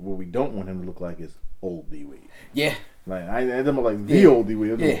what we don't want him to look like is old D Wade. Yeah. Like I don't like the old D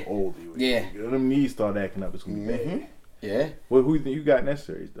Wade. Yeah. Old D Wade. Yeah. Them knees start acting up. It's gonna be bad. Yeah. Well, who you think you got in that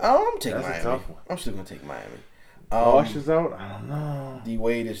series? Though? I'm taking Miami. That's a tough one. I'm still gonna take Miami. Bosh is out. I don't know. D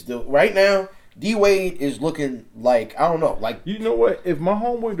Wade is still right now. D Wade is looking like I don't know. Like you know what? If my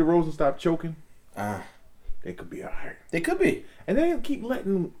homeboy DeRozan stopped choking, they could be alright. They could be. And they keep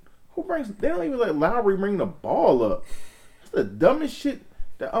letting they don't even let Lowry bring the ball up. It's the dumbest shit.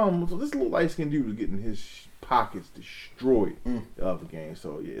 That so this little light skinned dude was getting his pockets destroyed the other game.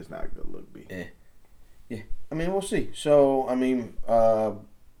 So yeah, it's not a good look, B. Yeah. I mean, we'll see. So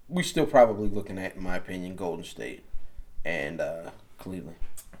we still probably looking at, in my opinion, Golden State and Cleveland.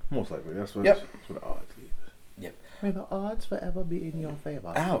 Most likely. That's what the odds leave. Yep. May the odds forever be in your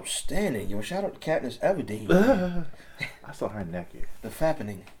favor. Outstanding. Yo, shout out to Katniss Everdeen. I saw her naked. The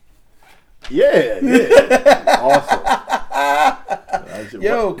fappening. Yeah. Awesome.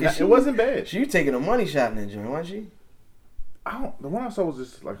 Yo, it wasn't bad. She was taking a money shot in that joint, wasn't she? The one I saw was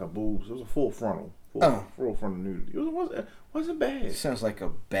just like her boobs. It was a full frontal. Full frontal nudity. It wasn't bad. It sounds like a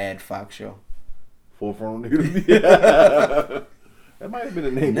bad Fox show. Full frontal nudity. That might have been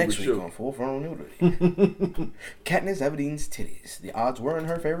the name Next of the week show. on Full Frontal Nudity. Katniss Everdeen's titties. The odds were in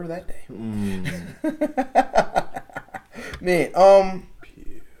her favor that day. Man,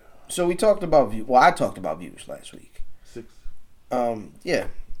 so we talked about views. Well, I talked about views last week. 6. Yeah.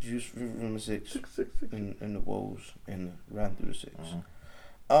 Views from the 6. 6. And the woes and round through the 6.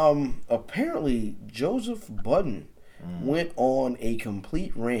 Apparently, Joseph Budden went on a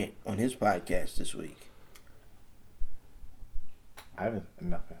complete rant on his podcast this week. I haven't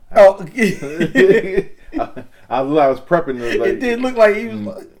nothing. Oh, I was prepping. It did look like he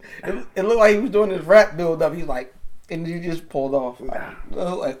was. It looked like he was doing his rap build up. He's like, and he just pulled off.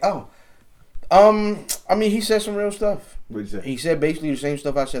 I mean, he said some real stuff. What did he say? He said basically the same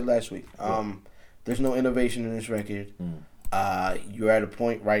stuff I said last week. There's no innovation in this record. You're at a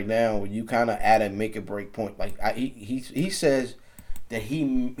point right now where you kind of at a make or break point. Like he says that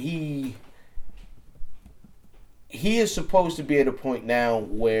he is supposed to be at a point now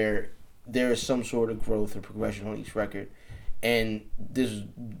where there is some sort of growth or progression on each record, and this,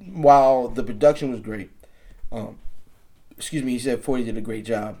 while the production was great, he said 40 did a great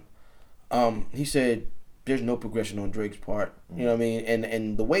job. He said there's no progression on Drake's part. You know what I mean?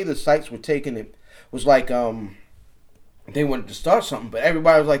 And the way the sites were taking it was like they wanted to start something, but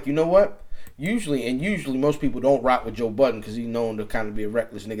everybody was like, you know what? Usually most people don't rock with Joe Budden because he's known to kind of be a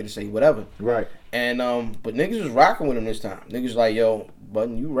reckless nigga to say whatever. Right. And but niggas was rocking with him this time. Niggas like, yo,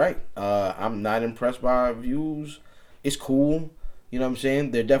 Budden, you right. I'm not impressed by our views. It's cool. You know what I'm saying?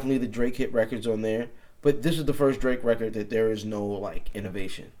 They're definitely the Drake hit records on there. But this is the first Drake record that there is no like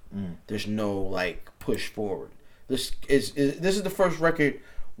innovation. There's no like push forward. This is the first record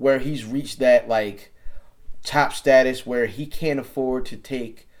where he's reached that like top status where he can't afford to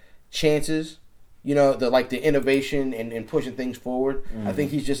take chances. You know, the innovation and pushing things forward. I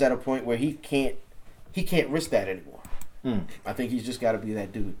think he's just at a point where he can't risk that anymore. I think he's just got to be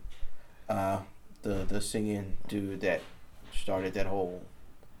that dude, the singing dude that started that whole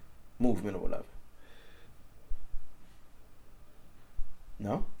movement or whatever.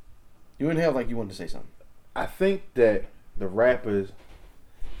 No, you inhaled like you wanted to say something. I think that the rappers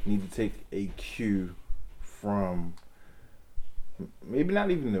need to take a cue from maybe not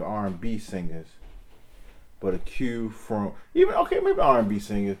even the R&B singers, but a cue from maybe R&B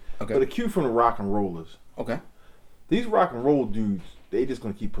singers, but a cue from the rock and rollers. Okay. These rock and roll dudes, they just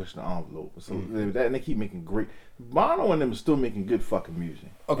gonna keep pushing the envelope. So and they keep making great. Bono and them are still making good fucking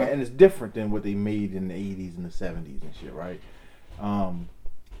music. Okay. And it's different than what they made in the 80s and the 70s and shit, right? And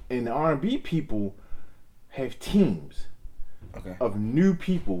the R&B people have teams of new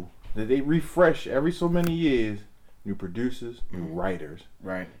people that they refresh every so many years. New producers, new writers.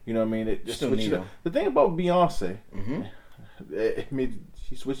 Right. You know what I mean? It just switches it up. The thing about Beyonce,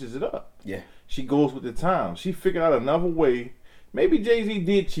 she switches it up. Yeah. She goes with the times. She figured out another way. Maybe Jay-Z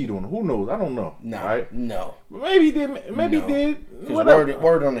did cheat on her. Who knows? I don't know. No. Right? No. Maybe he did. Maybe he did. Because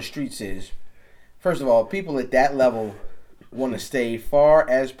word on the streets is, first of all, people at that level want to stay far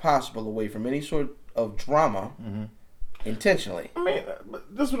as possible away from any sort of drama. Intentionally. I mean,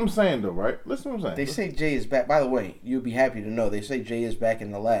 that's what I'm saying, though, right? Listen to what I'm saying. They say Jay is back. By the way, you'll be happy to know they say Jay is back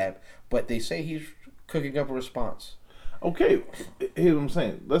in the lab, but they say he's cooking up a response. Okay, here's what I'm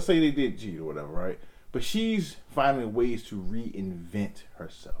saying. Let's say they did cheat or whatever, right? But she's finding ways to reinvent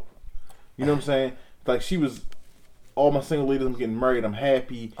herself. You know what I'm saying? Like she was, all my single ladies, I'm getting married, I'm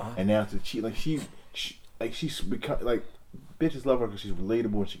happy, and now to cheat. Like she's become like bitches love her because she's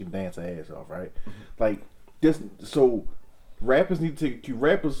relatable and she can dance her ass off, right? Like. So rappers need to take a cue.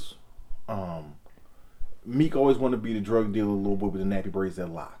 Rappers, Meek always want to be the drug dealer, little boy with the nappy braids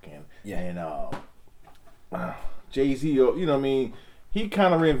that lock, and Jay-Z, you know what I mean? He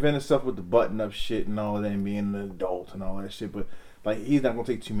kind of reinvented stuff with the button up shit and all of that, and being an adult and all that shit. But like, he's not gonna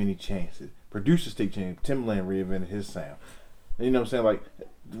take too many chances. Producers take chances. Timbaland reinvented his sound. You know what I'm saying? Like,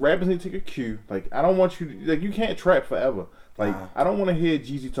 rappers need to take a cue. Like, I don't want you to, like, you can't trap forever. Like, I don't want to hear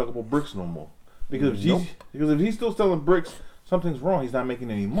Jeezy talk about bricks no more. Because if he's still selling bricks, something's wrong. He's not making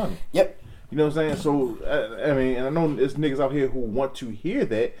any money. Yep. You know what I'm saying? So, I mean, and I know there's niggas out here who want to hear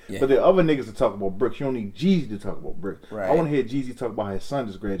that, but there are other niggas that talk about bricks. You don't need Jeezy to talk about bricks. Right. I want to hear Jeezy talk about how his son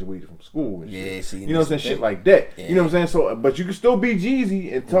just graduated from school and shit. See, you know what I'm saying? Shit like that. Yeah. You know what I'm saying? So, but you can still be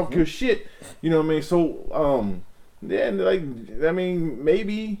Jeezy and talk your shit. You know what I mean? So, yeah, like, I mean,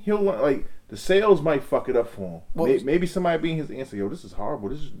 maybe he'll, like, the sales might fuck it up for him. Well, maybe somebody being his answer, yo, this is horrible.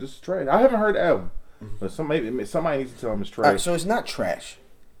 This is trash. I haven't heard the album, but somebody needs to tell him it's trash. All right, so it's not trash.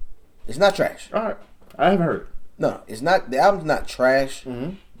 It's not trash. All right, I haven't heard it. No, it's not. The album's not trash,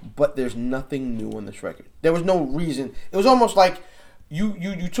 but there's nothing new on this record. There was no reason. It was almost like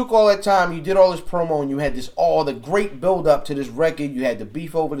you took all that time, you did all this promo, and you had the great build up to this record. You had the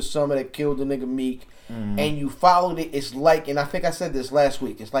beef over the summer that killed the nigga Meek, and you followed it. It's like, and I think I said this last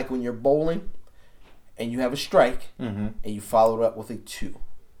week. It's like when you're bowling, and you have a strike, and you follow it up with a 2.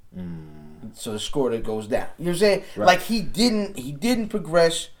 So the score that goes down. You know what I'm saying? Right. Like he didn't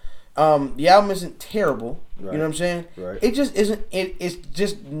progress. The album isn't terrible. Right. You know what I'm saying? Right. It just isn't. It's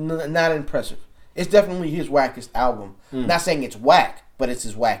just not impressive. It's definitely his wackest album. Not saying it's whack, but it's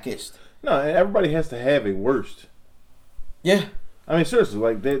his wackest. No, and everybody has to have a worst. Yeah. I mean, seriously,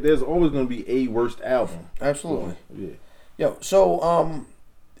 like there's always going to be a worst album. Absolutely. Yeah. Yo, so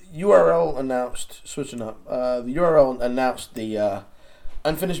URL announced, switching up. The URL announced the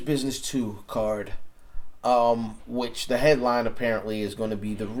Unfinished Business 2 card, which the headline apparently is going to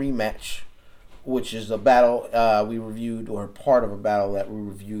be the rematch, which is a battle we reviewed, or part of a battle that we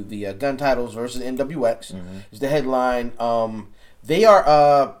reviewed, the Gun Titles versus NWX is the headline. They're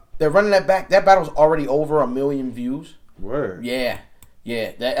running that back. That battle's already over 1 million views. Word. Yeah.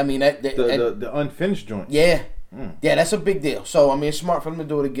 The unfinished joint. Yeah. Yeah, that's a big deal. So, I mean, it's smart for them to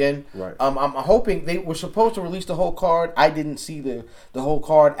do it again. Right. I'm hoping they were supposed to release the whole card. I didn't see the whole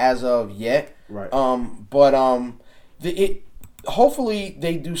card as of yet. Right. Hopefully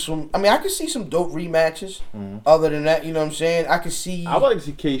they do some. I mean, I could see some dope rematches. Other than that, you know what I'm saying? I could see. I would like to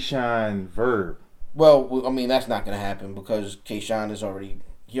see K-Shine Verb. Well, I mean, that's not going to happen because K-Shine already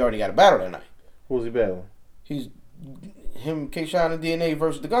got a battle that night. Who was he battling? K-Shine and DNA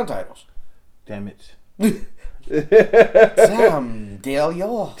versus the Gun Titles. Damn it. Damn,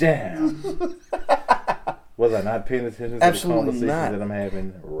 Dale, Damn. Was I not paying attention to Absolutely the conversation not. that I'm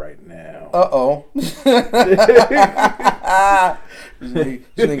having right now? Uh-oh. This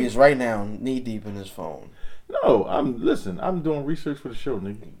nigga is right now knee deep in his phone. No, I'm doing research for the show,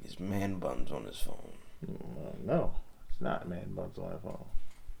 nigga. His man buns on his phone. No, it's not man buns on that phone.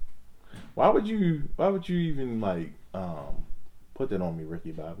 Why would you even put that on me,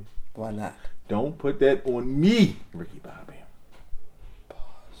 Ricky Bobby? Why not? Don't put that on me, Ricky Bobby.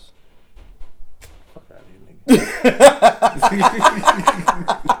 Pause. Fuck out of here,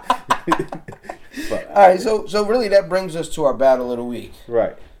 nigga. All right, so really that brings us to our battle of the week.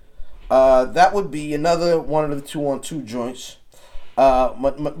 Right. That would be another one of the 2-on-2 joints. My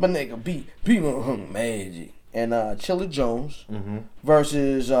nigga B Magic and Chilla Jones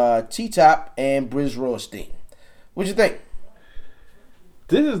versus T-Top and Briz Rothstein. What you think?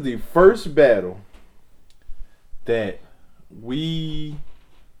 This is the first battle that we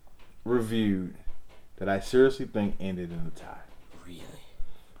reviewed that I seriously think ended in a tie. Really?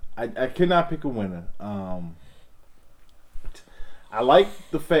 I cannot pick a winner. I like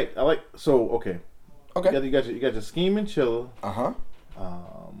the fact okay. Okay. You got your scheming Chilla. Uh-huh.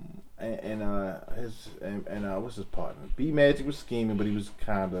 And what's his partner? B Magic was scheming, but he was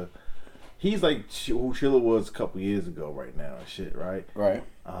he's like who Chilla was a couple years ago right now and shit, right? Right.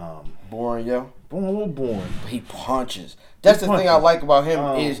 Boring, yo. A little boring. He punches. That's the thing I like about him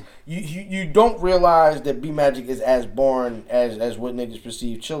is you don't realize that B Magic is as boring as what niggas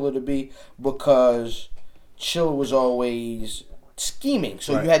perceive Chilla to be, because Chilla was always scheming,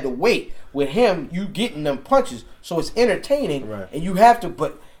 so right. You had to wait. With him, you getting them punches, so it's entertaining, right. And you have to.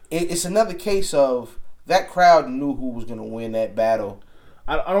 But it's another case of that crowd knew who was gonna win that battle.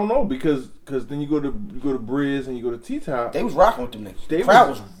 I don't know because then you go to Briz and you go to T-Top. They was rocking with them niggas. The crowd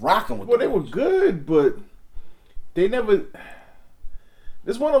was rocking with them. Well, they were good, but they never.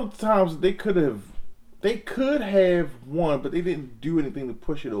 It's one of the times they could have won, but they didn't do anything to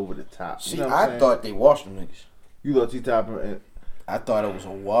push it over the top. See, I thought they washed them niggas. You thought T-Top and I thought it was a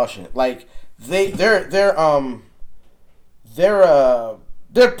washing. Like their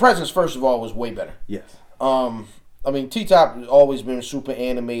presence, first of all, was way better. Yes. I mean, T-Top has always been super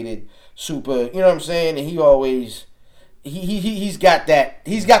animated, super, you know what I'm saying? And he always he's got that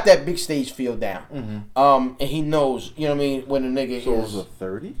big stage feel down. And he knows, you know what I mean, when a nigga so is. So it was a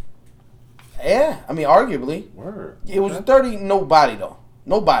 30? Yeah, I mean, arguably. Word. It was a 30, nobody though.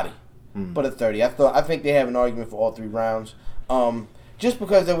 Nobody. But a 30. I think they have an argument for all 3 rounds. Just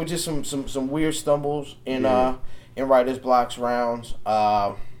because there were just some weird stumbles in writer's blocks rounds.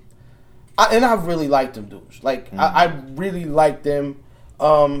 And I really liked them dudes. Like I really liked them.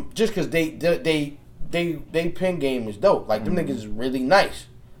 Just because they pin game is dope. Like them niggas is really nice.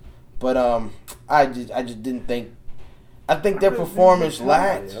 But I just didn't think. I think their performance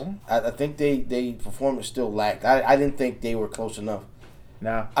lacked. I think they performance still lacked. I didn't think they were close enough.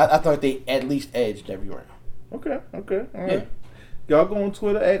 Nah. I thought they at least edged every round. Okay. All right. Y'all go on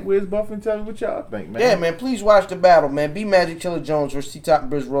Twitter at WizBuff and tell me what y'all think, man. Yeah, man. Please watch the battle, man. B Magic Killer Jones versus T-Top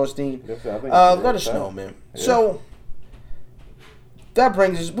and Briz Rothstein. Let us know, man. Yeah. So that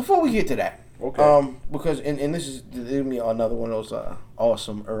brings us. Before we get to that, okay. Because and this is another one of those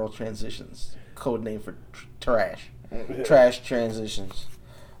awesome Earl transitions. Code name for trash. Trash transitions.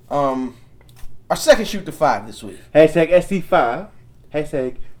 Our second shoot to 5 this week. Hashtag SC5.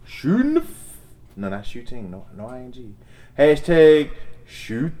 Hashtag shooting. No, not shooting. No ing. Hashtag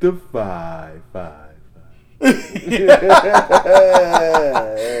shoot the 5.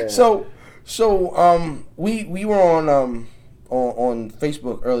 So we were on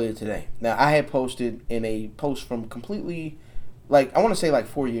Facebook earlier today. Now I had posted in a post from completely, like, I want to say like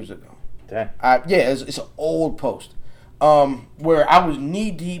 4 years ago. Damn. It's an old post. Where I was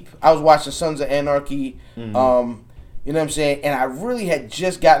knee deep. I was watching Sons of Anarchy. Mm-hmm. You know what I'm saying? And I really had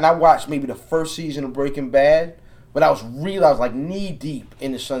just I watched maybe the first season of Breaking Bad, but I was like knee deep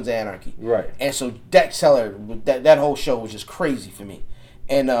in the Sons of Anarchy. Right. And so Dex Teller, that whole show was just crazy for me.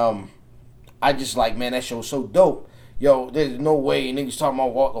 And I just like, man, that show was so dope. Yo, there's no way niggas talking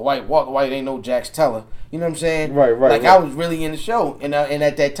about Walter White. Walter White ain't no Jax Teller. You know what I'm saying? Right. Like, I was really in the show. And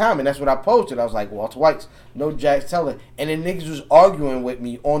at that time, and that's what I posted, I was like, Walter White's no Jax Teller. And then niggas was arguing with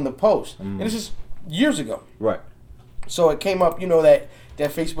me on the post. And this is years ago. Right. So it came up, that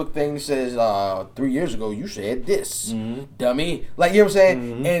Facebook thing says 3 years ago you said this, dummy. Like, you know what I'm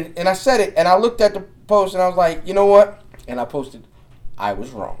saying? Mm-hmm. And I said it, and I looked at the post, and I was like, you know what? And I posted, I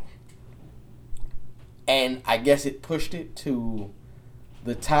was wrong. And I guess it pushed it to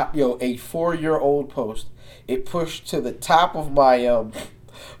the top. A 4-year-old post. It pushed to the top of my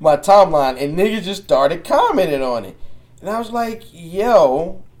my timeline, and niggas just started commenting on it. And I was like,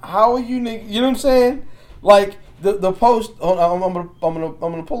 yo, how are you niggas? You know what I'm saying? Like, the post. I'm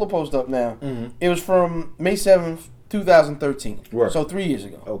gonna pull the post up now. Mm-hmm. It was from May 7th, 2013. Right. So 3 years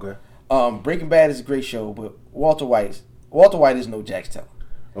ago. Okay. Breaking Bad is a great show, but Walter White is no Jax Teller.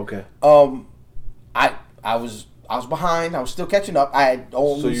 Okay. I was behind. I was still catching up. I had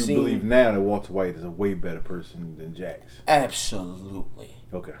only seen. So you believe now that Walter White is a way better person than Jax? Absolutely.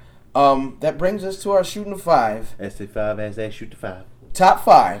 Okay. That brings us to our shooting of 5. SA5 as that shoot to 5. Top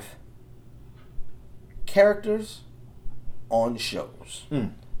 5 characters on shows.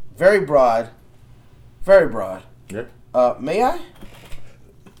 Very broad. Very broad. Yeah. May I?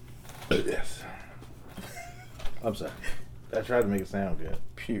 Yes. I'm sorry. I tried to make it sound good.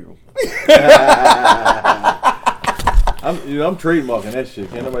 Pew. I'm trademarking that shit.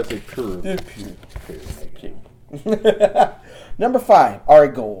 Can't nobody say pure. Pew. Number 5, Ari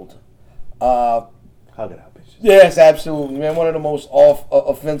Gold. How could I bitch? Yes, absolutely, man. One of the most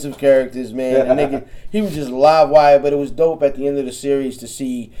offensive characters, man. The nigga, he was just live wire, but it was dope at the end of the series to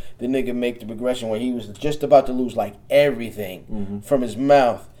see the nigga make the progression where he was just about to lose like everything from his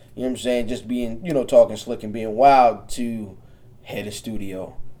mouth. You know what I'm saying? Just being, talking slick and being wild to head of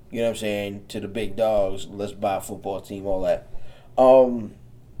studio. You know what I'm saying? To the big dogs, let's buy a football team, all that.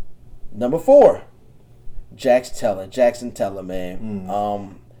 Number 4, Jackson Teller, man.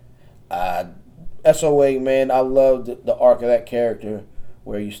 SOA, man, I love the arc of that character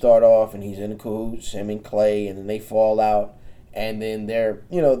where you start off and he's in the cahoots, him and Clay, and then they fall out, and then their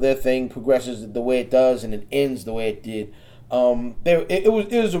thing progresses the way it does, and it ends the way it did. It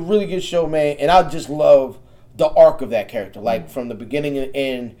was a really good show, man, and I just love the arc of that character. Like, from the beginning and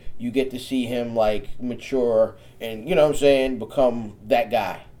end, you get to see him, like, mature and, you know what I'm saying, become that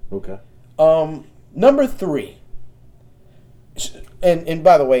guy. Okay. Number 3. And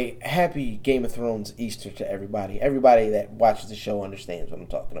by the way, happy Game of Thrones Easter to everybody. Everybody that watches the show understands what I'm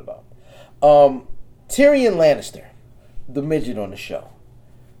talking about. Tyrion Lannister, the midget on the show.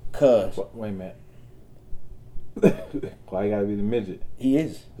 Wait a minute. Why you gotta be the midget? He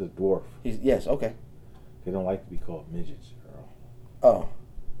is. The dwarf. Yes, okay. They don't like to be called midgets, girl. Oh.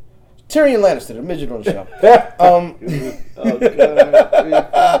 Tyrion Lannister, the midget on the show.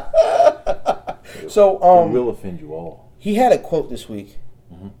 So, it will offend you all. He had a quote this week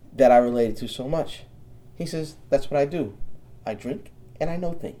that I related to so much. He says, "That's what I do. I drink and I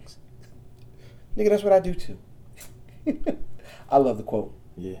know things." Nigga, that's what I do too. I love the quote.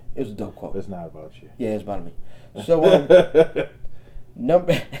 Yeah. It was a dope quote. It's not about you. Yeah, it's about me. So,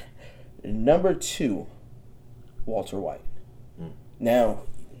 number 2, Walter White. Now,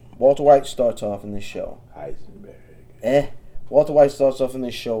 Walter White starts off in this show. Heisenberg. Walter White starts off in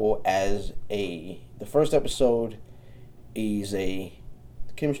this show as the first episode, he's a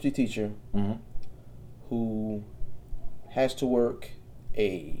chemistry teacher who has to work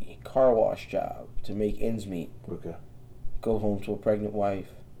a car wash job to make ends meet. Okay. Go home to a pregnant wife,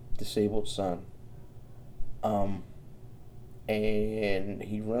 disabled son. and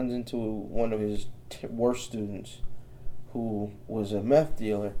he runs into one of his worst students, who was a meth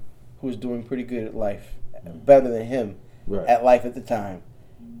dealer, who was doing pretty good at life, better than him at life at the time,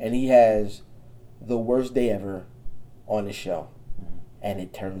 and he has the worst day ever on the show, and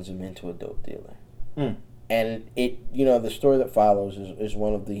it turns him into a dope dealer. And the story that follows is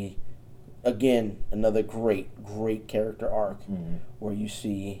one of the, again, another great character arc, where you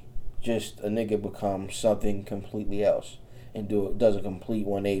see just a nigga become something completely else and does a complete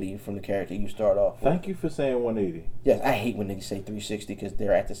 180 from the character you start off with. Thank you for saying 180. Yes, I hate when niggas say 360 because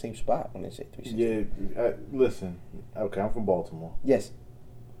they're at the same spot when they say 360. Yeah, listen. Okay, I'm from Baltimore. Yes.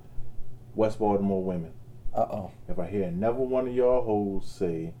 West Baltimore women. Uh-oh. If I hear never one of y'all hoes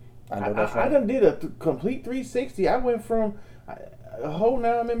say, I right. done did a complete 360. I went from a hoe,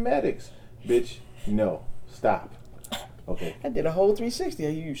 now I'm in medics. Bitch, no. Stop. Okay. I did a whole 360. Are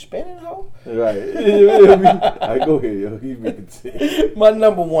you spinning, hoe? Right. I go here, yo. He's making sense. My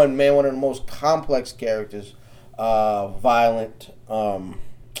number one, man, one of the most complex characters, violent,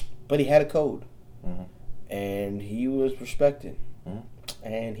 but he had a code, and he was respected,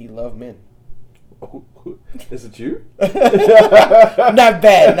 and he loved men. Oh, is it you? Not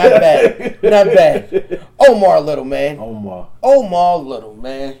bad. Omar Little, man. Omar Little,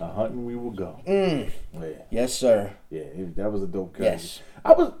 man. A hunting we will go. Yeah. Yes, sir. Yeah, that was a dope character. Yes.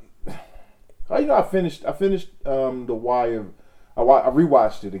 I finished The Wire. I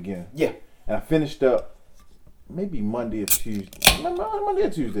rewatched it again. Yeah. And I finished up maybe Monday or Tuesday.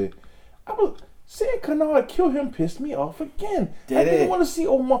 I was seeing Canelo kill him pissed me off again. I didn't want to see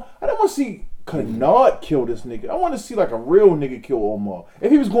Omar. I didn't want to see Canelo kill this nigga. I want to see like a real nigga kill Omar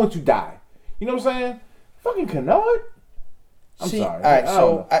if he was going to die. You know what I'm saying? Fucking Canelo. I'm sorry.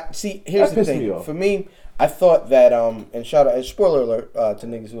 All right, here's the thing. For me, I thought that and shout out, spoiler alert to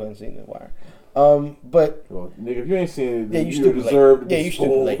niggas who haven't seen The Wire. But nigga, if you ain't seen it, you deserve. Yeah, you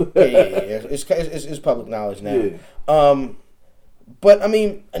stupid late. Yeah. It's public knowledge now. Yeah. But I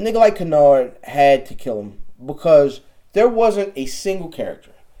mean, a nigga like Canard had to kill him because there wasn't a single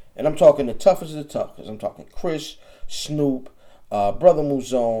character, and I'm talking the toughest of the tough, because I'm talking Chris, Snoop, Brother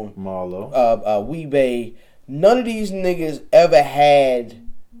Muzone, Marlo, Weebay. None of these niggas ever had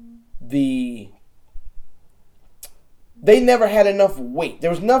they never had enough weight.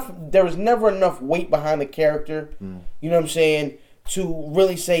 There was never enough weight behind the character. You know what I'm saying? To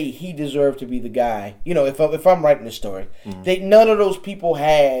really say he deserved to be the guy. You know, if I'm writing the story, none of those people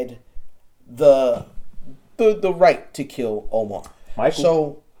had the right to kill Omar. Michael.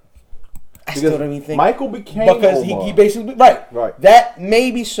 So I still don't even think Michael became because Omar. he basically right. That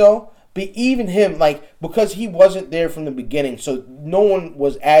may be so. But even him, because he wasn't there from the beginning, so no one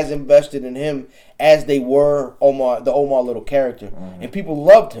was as invested in him as they were the Omar Little character. And people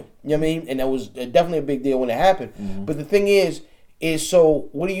loved him, you know what I mean? And that was definitely a big deal when it happened. But the thing is so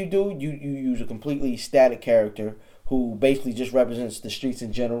what do? You use a completely static character who basically just represents the streets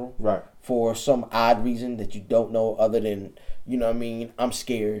in general. Right. For some odd reason that you don't know other than, you know what I mean, I'm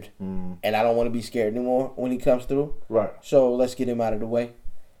scared. And I don't want to be scared anymore when he comes through. Right. So let's get him out of the way.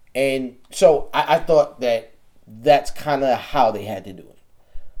 And so I thought that's kind of how they had to do it,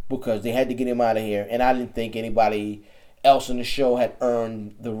 because they had to get him out of here. And I didn't think anybody else in the show had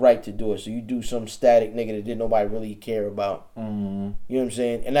earned the right to do it. So you do some static nigga that didn't nobody really care about. You know what I'm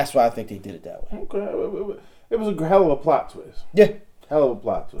saying? And that's why I think they did it that way. Okay. It was a hell of a plot twist. Yeah. Hell of a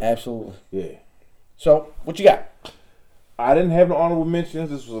plot twist. Absolutely. Yeah. So what you got? I didn't have no honorable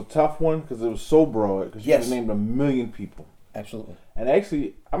mentions. This was a tough one because it was so broad. Because you named a million people. Absolutely. And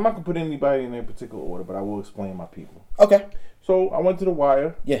actually, I'm not going to put anybody in any particular order, but I will explain my people. Okay. So, I went to The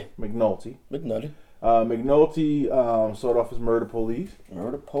Wire. Yeah. McNulty. McNulty started off as Murder Police.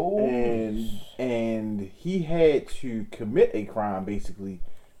 And he had to commit a crime, basically,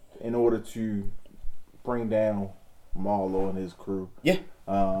 in order to bring down Marlo and his crew. Yeah.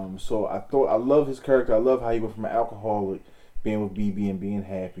 So, I love his character. I love how he went from an alcoholic, being with BB and being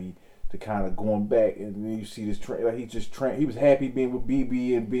happy, to kind of going back, and then you see this he was happy being with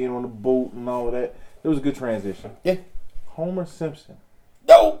BB and being on the boat and all of that. It was a good transition. Yeah. Homer Simpson.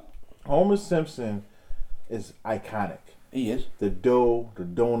 No. Homer Simpson is iconic. He is. The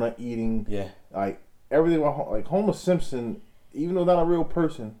donut eating. Yeah. Like everything like Homer Simpson, even though not a real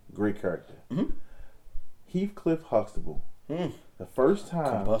person, great character. Heathcliff Huxtable. The first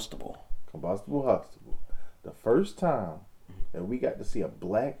time. Combustible Huxtable. The first time that we got to see a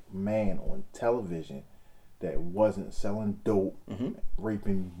black man on television that wasn't selling dope,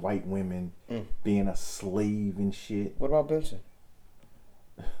 raping white women, being a slave and shit. What about Benson?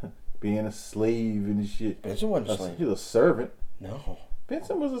 Being a slave and shit. Benson wasn't a slave. He was a servant. No.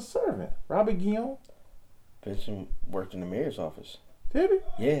 Benson was a servant. Robert Guillaume. Vincent worked in the mayor's office. Did he?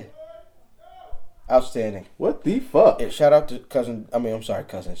 Yeah. Outstanding. What the fuck? Yeah, shout out to cousin.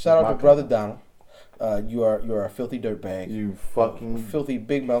 Shout out to brother Donald. You are a filthy dirtbag. You fucking filthy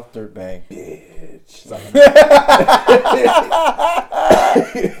big mouth dirtbag. Bitch.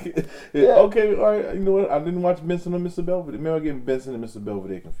 Okay, all right. You know what? I didn't watch Benson and Mr. Belvedere. Maybe I'm getting Benson and Mr.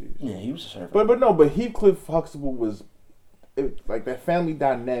 Belvedere confused. Yeah, he was a servant. But Heathcliff Huxtable was like that family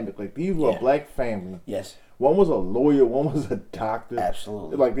dynamic. Like these were a black family. Yes. One was a lawyer. One was a doctor.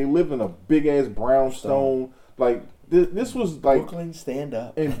 Absolutely. Like they lived in a big ass brownstone. Like this was like Brooklyn stand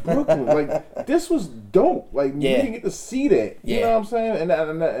up in Brooklyn. Like this was dope. Like you didn't get to see that. You know what I'm saying?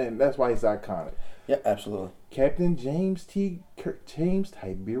 And that's why he's iconic. Yeah, absolutely. Captain James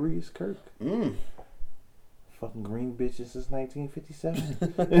Tiberius Kirk. Fucking green bitches since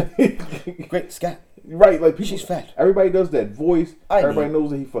 1957. Great Scott. Right, like people. She's fat. Everybody does that voice. Everybody knows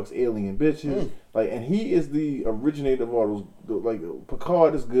that he fucks alien bitches. Like, and he is the originator of all those. Like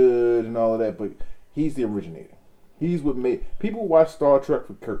Picard is good and all of that, but he's the originator. He's what made people watch Star Trek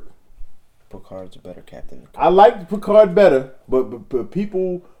for Kirk. Picard's a better captain. I like Picard better, but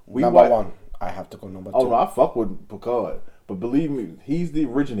people number one. I have to go number two. Oh no, I fuck with Picard. But believe me, he's the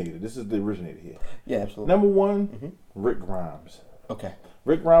originator. This is the originator here. Yeah, absolutely. Number one, Rick Grimes. Okay.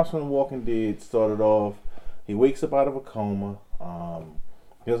 Rick Grimes from The Walking Dead started off. He wakes up out of a coma.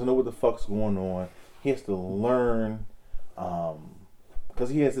 He doesn't know what the fuck's going on. He has to learn, because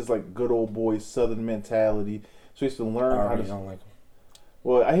he has this like good old boy Southern mentality. So he has to learn how to. Don't like him.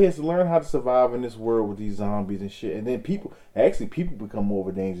 Well, he has to learn how to survive in this world with these zombies and shit. And then people become more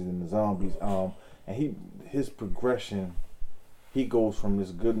of a danger than the zombies. And his progression, he goes from this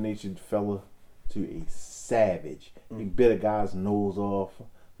good-natured fella to a savage. He bit a guy's nose off.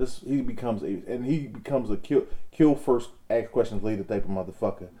 He becomes a kill first, ask questions later type of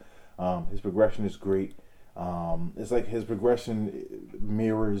motherfucker. His progression is great. It's like his progression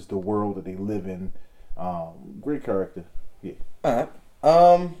mirrors the world that they live in. Great character. Yeah. All right.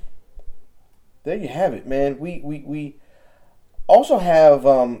 There you have it, man. We also have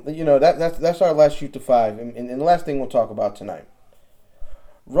that's our last shoot to five, and the last thing we'll talk about tonight.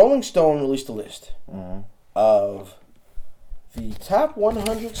 Rolling Stone released a list of the top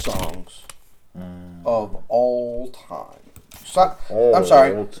 100 songs of all time. I'm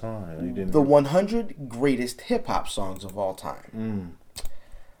sorry, all time. The 100 greatest hip hop songs of all time.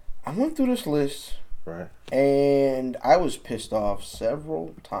 I went through this list. Right. And I was pissed off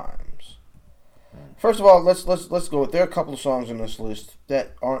several times. First of all, let's go with there are a couple of songs on this list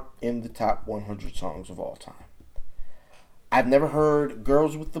that aren't in the top 100 songs of all time. I've never heard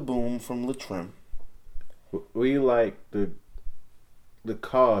 "Girls with the Boom" from Latrim. We like the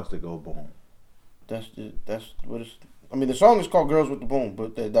cars that go boom. That's what it's. I mean, the song is called "Girls with the Boom,"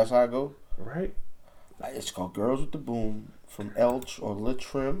 but that's how it goes. Right. It's called "Girls with the Boom" from Elch or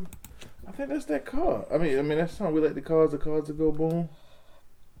Latrim. I think that's that car. I mean that song. We like the cars that go boom.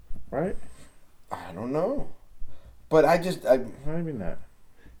 Right? I don't know, but maybe not.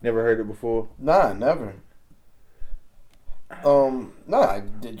 Never heard it before. Nah, never.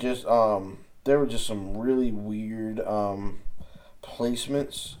 There were just some really weird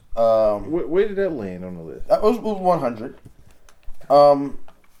placements. Where did that land on the list? It was 100.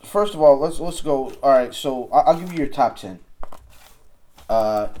 First of all, let's go. All right, so I'll give you your top 10.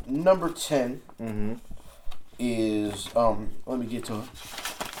 Number 10 is let me get to it.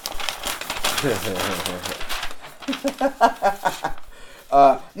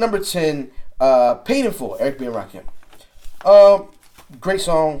 Number 10, Paid in Full, Eric B. and Rakim. Great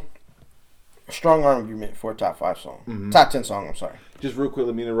song. Strong argument for a top 5 song. Top 10 song, I'm sorry. Just real quick,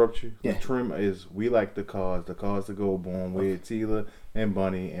 let me interrupt you. Yeah. The trim is We Like the Cars that go boom with Tila and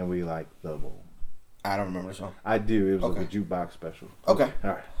Bunny, and We Like the Boom. I don't remember the song. I do. It was like a jukebox special. Okay.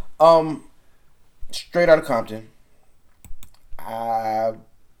 All right. Straight Outta Compton.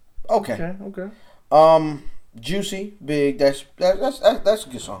 Okay. Juicy, Big. That's a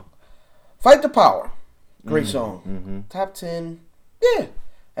good song. Fight the Power. Great song. Top 10. Yeah.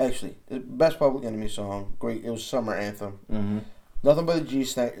 Actually, the best Public Enemy song. Great. It was summer anthem. Nothing but a G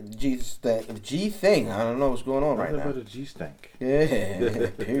thing. I don't know what's going on right now. Nothing but a G stank. Yeah.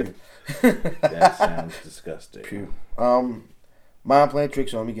 Period. That sounds disgusting. Period. Mom Playing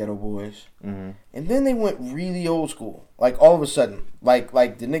Tricks on Me, Ghetto Boys. And then they went really old school. Like all of a sudden, like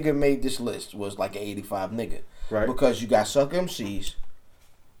the nigga made this list was like an 85 nigga. Right. Because you got Suck MCs.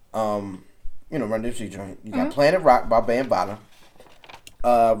 Run DMC joint. You got Planet Rock by Bambaataa.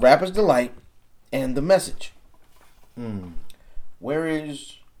 Rapper's Delight, and The Message. Where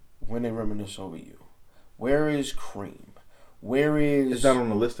is When They Reminisce Over You? Where is Cream? Where is... It's not on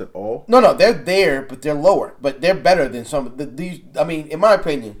the list at all? No, they're there, but they're lower. But they're better than some of these. I mean, in my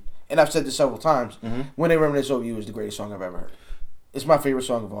opinion, and I've said this several times, When They Reminisce Over You is the greatest song I've ever heard. It's my favorite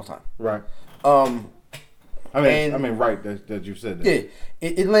song of all time. Right. Right, that you said that. Yeah,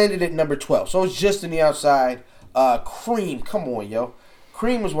 it landed at number 12. So it's just on the outside. Cream, come on, yo.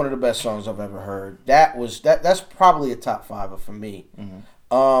 Cream was one of the best songs I've ever heard. That's probably a top fiver for me.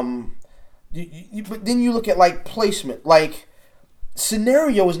 But then you look at like placement. Like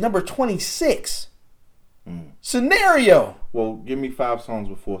Scenario is number 26. Scenario. Well, give me 5 songs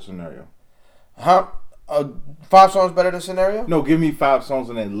before Scenario. Huh? 5 songs better than Scenario? No, give me 5 songs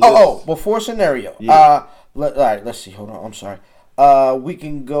on that list. Oh, before Scenario. Yeah. All right, let's see. Hold on. I'm sorry. We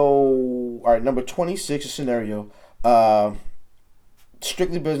can go. All right, number 26 is Scenario.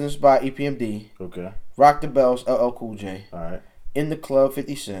 Strictly Business by EPMD. Okay. Rock the Bells, LL Cool J. All right. In the Club,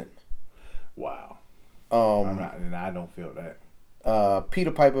 50 Cent. Wow. I don't feel that.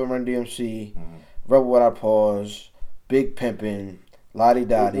 Peter Piper, Run DMC. Rebel Without Pause. Big Pimpin'. Lottie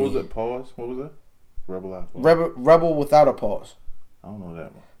Dottie. What was it? Pause? What was it? Rebel Without Pause. Rebel Without a Pause. I don't know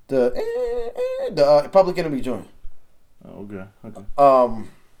that one. The Public Enemy joint. Oh, okay.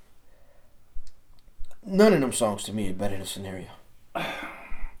 None of them songs to me are better than Scenario.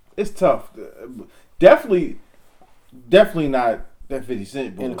 It's tough. Definitely not that 50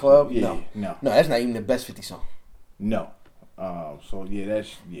 Cent. In the Club? Yeah, no, that's not even the best 50 song. No. So yeah,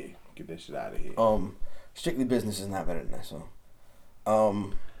 get that shit out of here. Strictly Business is not better than that song.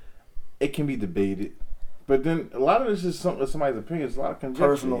 It can be debated, but then a lot of this is somebody's opinion. It's a lot of conjecture.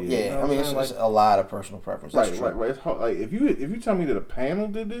 Personal, yeah. You know I mean, it's a lot of personal preference. That's right. It's hard. Like if you tell me that a panel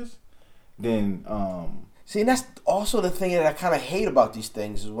did this, then see, and that's also the thing that I kind of hate about these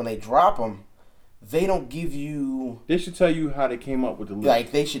things is when they drop them, they don't give you. They should tell you how they came up with the list.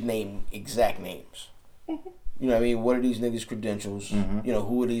 Like they should name exact names. You know what I mean? What are these niggas' credentials? You know,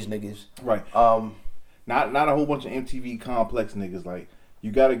 who are these niggas? Right. Not a whole bunch of MTV complex niggas. Like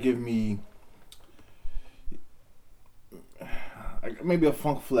you got to give me maybe a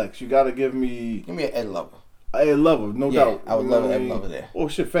Funk Flex. You got to give me an Ed Lover. Ed Lover, no doubt. I would love Ed Lover there. Oh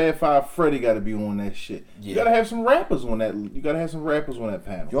shit, Fab Five Freddy got to be on that shit. Yeah. You got to have some rappers on that. You got to have some rappers on that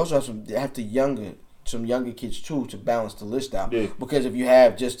panel. You also have some younger kids too to balance the list out. Yeah. Because if you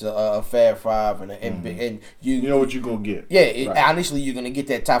have just a Fab Five and you know what you're gonna get. Yeah, right. Honestly, you're gonna get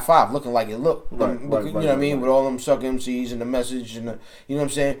that top 5 looking like it looked. Right, you know what I mean? With all them suck MCs and the message and you know what I'm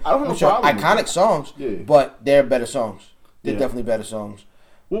saying? I don't have a problem iconic with songs, but they're better songs. They're definitely better songs.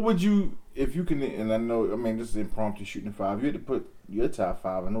 What would you, if you can? And I know, I mean, this is impromptu shooting 5. You had to put your top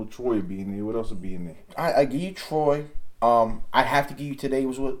 5. I know Troy would be in there. What else would be in there? I give you Troy. I'd have to give you Today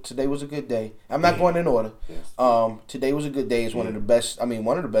Was a Good Day. I'm not going in order. Yes. Today Was a Good Day is one of the best. I mean,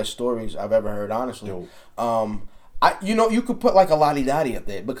 one of the best stories I've ever heard. Honestly. You could put like a Lottie Dottie up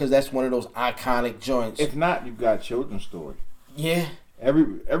there because that's one of those iconic joints. If not, you've got Children's Story. Yeah.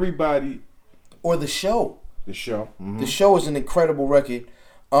 Everybody. Or The Show. The Show. Mm-hmm. The Show is an incredible record.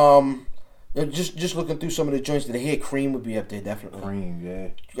 Just looking through some of the joints that I hear, Cream would be up there definitely.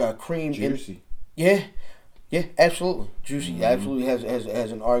 Cream, yeah. Cream. Juicy. Yeah, absolutely. Juicy absolutely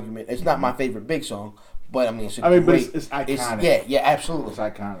has an argument. It's not my favorite Big song, but I mean it's it's iconic. Yeah, absolutely. It's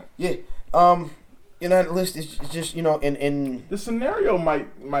iconic. Yeah. That list is just in the Scenario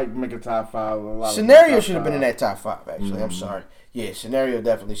might make a top 5. Scenario should have been in that top 5. Actually, I'm sorry. Yeah, Scenario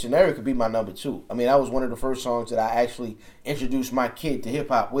definitely. Scenario could be my number 2. I mean, that was one of the first songs that I actually introduced my kid to hip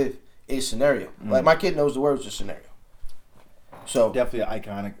hop with. Is Scenario. Like my kid knows the words to Scenario. So definitely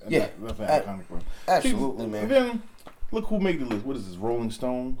iconic. Yeah, definitely iconic. Absolutely, man. Then look who made the list. What is this? Rolling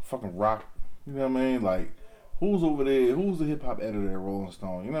Stone, fucking rock. You know what I mean? Like who's over there? Who's the hip hop editor at Rolling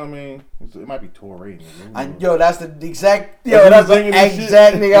Stone? You know what I mean? It might be Torre. That's the exact. That's the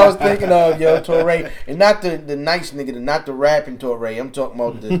exact nigga I was thinking of. Torre, and not the nice nigga, not the rapping Torre. I'm talking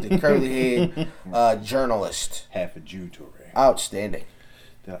about the curly haired journalist. Half a Jew Torre. Outstanding.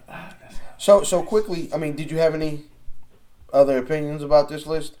 So quickly, I mean, did you have any other opinions about this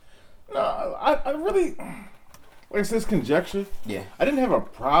list? No, I really, like I said, it's conjecture. Yeah. I didn't have a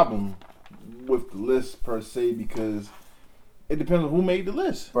problem with the list per se because it depends on who made the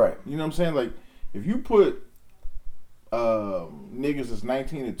list. Right. You know what I'm saying? Like, if you put niggas that's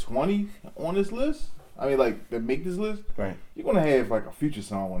 19 and 20 on this list, I mean, like, that make this list, right? You're going to have, like, a Future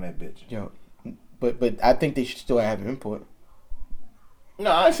song on that bitch. But I think they should still have input. No,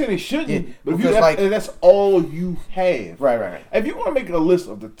 I ain't saying they shouldn't. Yeah, but if that's all you have. Right. If you want to make a list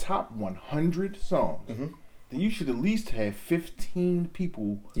of the top 100 songs, then you should at least have 15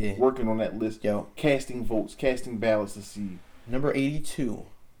 people working on that list, casting votes, casting ballots to see. Number 82.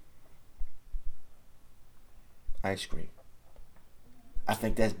 Ice Cream. I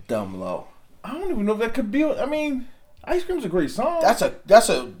think that's dumb low. I don't even know if that could be. I mean, Ice Cream's a great song.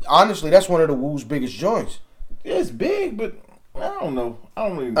 Honestly, that's one of the Wu's biggest joints. Yeah, it's big, but I don't know. I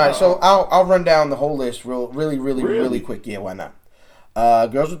don't really know. All right, so I'll run down the whole list really quick. Yeah, why not?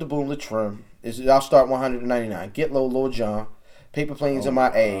 Girls with the Boom, the Trim. I'll start 199. Get Low, Lil Jon. Paper Planes in my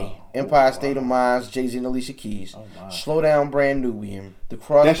A. Empire State of Minds, Jay-Z and Alicia Keys. Slow Down, Brand Nubian. The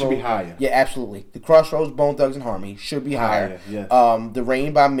Crossroads. That should be higher. Yeah, absolutely. The Crossroads, Bone Thugs and Harmony should be higher. Yes. The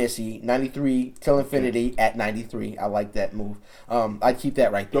Rain by Missy, 93 Till Infinity at 93. I like that move. I'd keep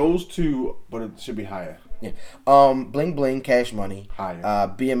that right there. Those two, but it should be higher. Yeah. Bling Bling, Cash Money. Higher.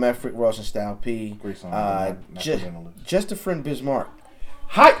 BMF, Rick Ross and Style P. Great song. Just a Friend, Bismarck.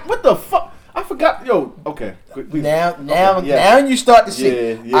 High. What the fuck? I forgot. Yo, okay. Now you start to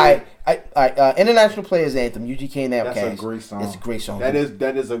see. Yeah. International Players Anthem, UGK and Outkast. That's a great song. It's a great song.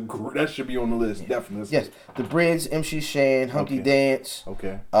 That should be on the list, definitely. Yes. The Briggs, MC Shan, Hunky Dance.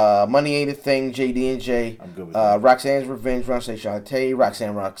 Okay. Money Ain't a Thing, JD and J. I'm good with that. Roxanne's Revenge, Roxanne Shantae,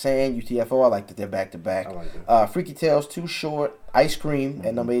 Roxanne, UTFO. I like that they're back to back. I like that. Freaky Tales, Too Short, Ice Cream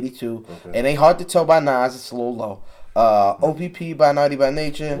at number 82. Okay. It Ain't Hard to Tell by Nas. It's a little low. OPP by Naughty by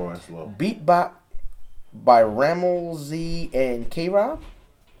Nature. Boy, that's low. Beat Bop by Ramel Z and K-Rob.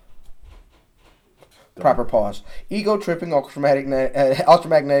 Proper pause. Ego Tripping, Ultramagnetic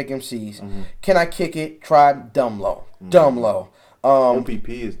MCs. Mm-hmm. Can I Kick It? Tribe, Dumb Low. Mm-hmm. Dumb Low. OPP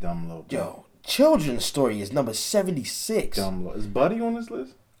is Dumb Low. Bro. Yo, Children's Story is number 76. Dumb Low. Is Buddy on this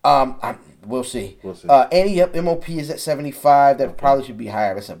list? We'll see. Annie Up, MOP is at 75. That probably should be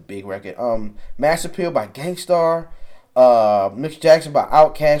higher. That's a big record. Mass Appeal by Gangstar. Mick Jackson by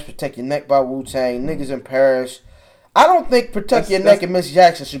Outkast. Protect Your Neck by Wu-Tang. Niggas in Paris. I don't think Protect Your Neck and Miss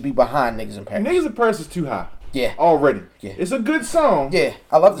Jackson should be behind Niggas in Paris. Niggas in Paris is too high. Yeah. Already. Yeah. It's a good song. Yeah.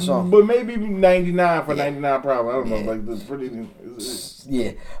 I love the song. But maybe 99 for 99 probably. I don't know. Like this pretty.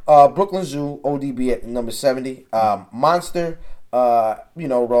 Yeah. Brooklyn Zoo, ODB at number 70. Monster,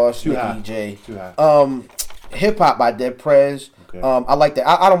 Ross, Nicki J. Too high. Hip Hop by Dead Prez. Okay. I like that.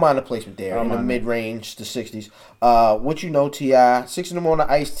 I don't mind the placement there in the mid range, the 60s. What You Know, T.I. 6 in the Morning,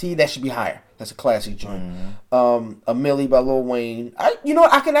 Ice-T. That should be higher. That's a classic joint. Mm-hmm. A Millie by Lil Wayne.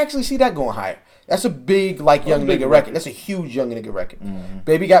 I can actually see that going higher. That's a big young nigga record. That's a huge young nigga record. Mm-hmm.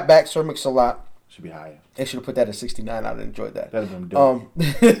 Baby Got Back, Sir Mix-a-Lot. Should be higher. They should have put that at 69. I'd have enjoyed that. That'd have been dope.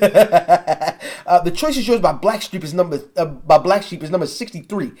 The Choice Is Yours by Black Sheep is number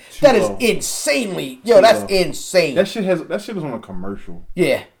 63. That is insanely. That's insane. That shit was on a commercial.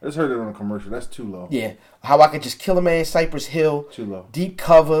 Yeah. I just heard it on a commercial. That's too low. Yeah. How I Could Just Kill a Man, Cypress Hill. Too low. Deep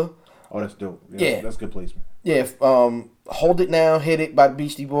Cover. Oh, that's dope. Yeah. That's good placement. Yeah. Hold It Now, Hit It by the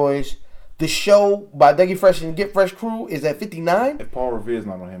Beastie Boys. The Show by Dougie Fresh and Get Fresh Crew is at 59. If Paul Revere's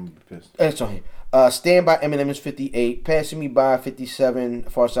not on him, I'd be pissed. That's on him. Stand by Eminem is 58. Passing Me By 57.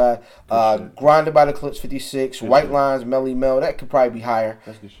 Far Side. Grinded by the Clips 56. Good White shit. Lines, Melly Mel. That could probably be higher.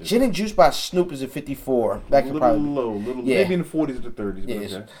 That's good shit. Gin and Juice by Snoop is at 54. That could probably be low. Maybe in the 40s or the 30s.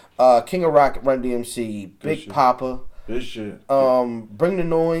 Yes. Okay. King of Rock, Run DMC. Big shit. Papa. Good shit. Bring the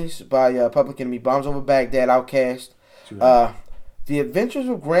Noise by Public Enemy. Bombs Over Baghdad. Outkast. The Adventures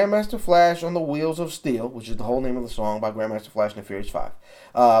of Grandmaster Flash on the Wheels of Steel, which is the whole name of the song by Grandmaster Flash and the Furious 5.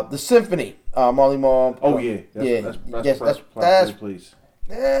 The Symphony, Marley Marl. Oh yeah, that's please.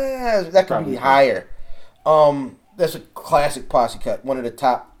 That could be higher. That's a classic posse cut, one of the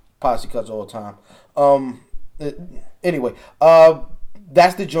top posse cuts of all time. Anyway,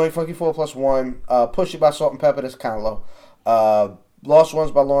 that's the joint. Funky 4+1. Push It by Salt and Pepper. That's kind of low. Lost Ones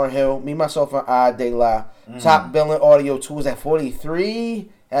by Lauryn Hill. Me, Myself, and I, De La. Top Billing Audio 2 is at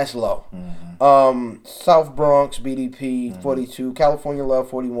 43. That's low. Mm-hmm. South Bronx, BDP, 42. California Love,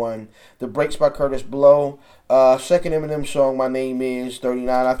 41. The Breaks by Curtis Blow. Second Eminem song, My Name Is,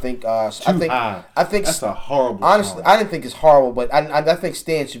 39. I think that's a horrible honestly, song. I didn't think it's horrible, but I think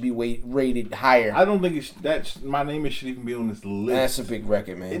Stan should be rated higher. I don't think My Name Is should even be on this list. That's a big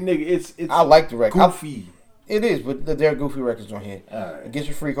record, man. It's I like the record. Goofy. It is, but there are goofy records on here. Right. Get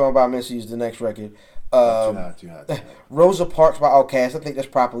Your Freak On by Missy is the next record. Too high. Rosa Parks by Outkast. I think that's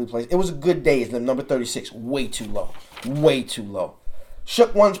properly placed. It Was a Good Day is number 36. Way too low.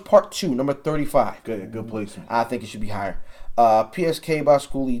 Shook Ones Part 2, number 35. Good placement. I think it should be higher. PSK by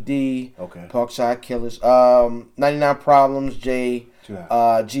Schoolie D. Okay. Parkside Killers. 99 Problems, Jay.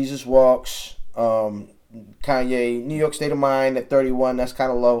 Jesus Walks. Kanye. New York State of Mind at 31. That's kind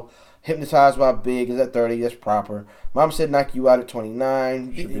of low. Hypnotized by Big is at 30. That's proper. Mom Said Knock You Out at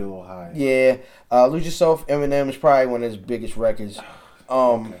 29. Should be a little higher. Yeah. Lose Yourself, Eminem is probably one of his biggest records.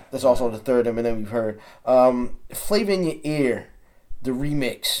 That's also the third Eminem you've heard. Flavor in Your Ear, the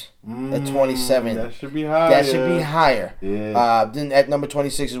remix. at 27. That should be higher. That should be higher. Yeah. Then at number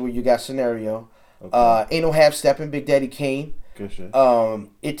 26 is where you got Scenario. Okay. Ain't No Half Stepping, Big Daddy Kane. Good shit.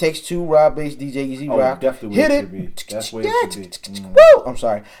 It Takes Two, Rob Bass, DJ Easy Rock. Definitely Hit where it. it should be. That's where it should be. Woo! I'm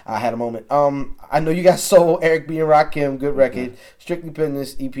sorry. I had a moment. I know you got Soul, Eric B. and Rakim, good record. Strictly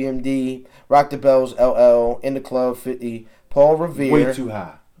Business, EPMD. Rock the Bells, LL. In the Club, 50. Paul Revere. Way too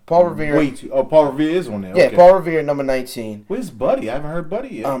high. Paul Revere. Way too. Oh, Paul Revere is on there. Yeah, Okay. Paul Revere, number 19. Where's Buddy? I haven't heard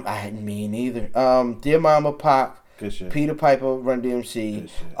Buddy yet. I hadn't me neither. Dear Mama, Pac. Good shit. Peter Piper, Run DMC. Good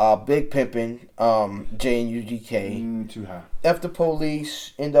shit. Big Pimpin', JNUGK. Too high. F the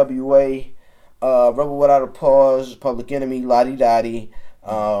Police, NWA, Rebel Without a Pause, Public Enemy, Lottie Dottie,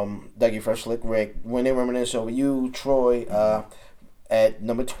 Dougie Fresh Slick Rick, When They Reminisce Over You, Troy at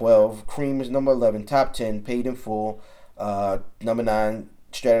number 12, Cream is number 11, Top 10, Paid in Full, number 9,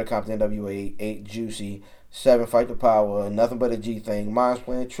 Straight Outta Compton, NWA, 8, Juicy, 7, Fight the Power, Nothing But a G Thing, Minds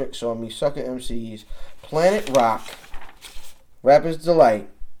Playing Tricks on Me, Sucker MCs, Planet Rock, Rapper's Delight,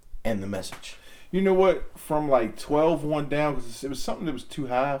 and The Message. You know what? From like 12 on down, because it was something that was too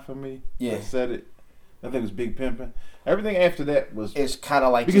high for me. Yeah. I said it. I think it was Big Pimpin'. Everything after that was... It's kind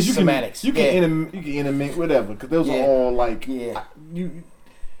of like because you semantics. you can intermix whatever, because those are all like... Yeah. You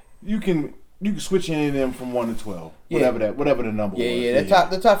can switch any of them from 1 to 12. Yeah. Whatever the number was. Yeah.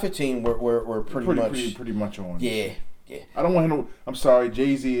 The top 15 were pretty much on. Yeah. I don't want him to... I'm sorry,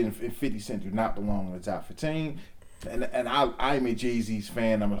 Jay-Z and 50 Cent do not belong in the top 15. And I'm a Jay-Z's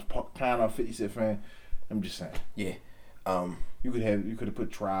fan. I'm a kind of 50 Cent fan. I'm just saying. Yeah. You could have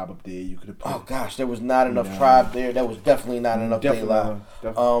put Tribe up there. You could have put... Oh gosh, there was not enough Tribe there. There was definitely not enough De La.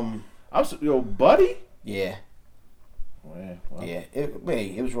 Buddy. Yeah. Well, yeah. It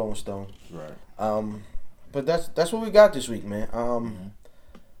was Rolling Stone. Right. But that's what we got this week, man.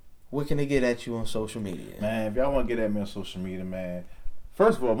 Where can they get at you on social media? Man, if y'all want to get at me on social media, man.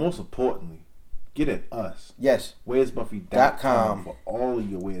 First of all, most importantly, get at us. Yes. Where'sBuffy.com for all of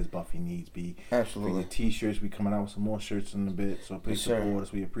your Where's Buffy needs be. Absolutely. For your t-shirts, we coming out with some more shirts in a bit. So please support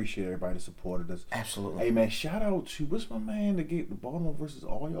us. We appreciate everybody that supported us. Absolutely. Hey man, shout out to what's my man that gave the Baltimore versus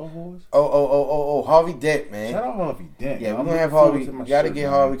all y'all whores? Oh, Harvey Dent, man. Shout out Harvey Dent. Yeah, we're gonna have Harvey. Gotta get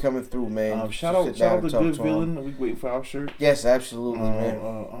Harvey coming through, man. Shout out to Good Villain. We waiting for our shirt. Yes, absolutely,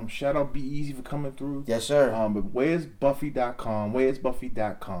 man. Shout out Be Easy for coming through. Yes, sir. But Where'sBuffy.com.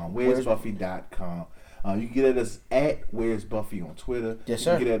 Where'sBuffy.com. You can get at us at Where's Buffy on Twitter. Yes,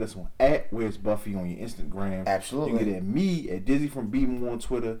 sir. You can get at us on at Where's Buffy on your Instagram. Absolutely. You can get at me at Dizzy from Beam on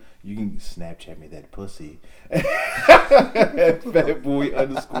Twitter. You can Snapchat me that pussy. At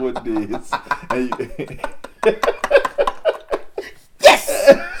Fatboy_Diz. Yes!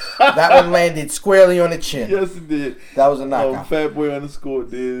 That one landed squarely on the chin. Yes, it did. That was a knockout.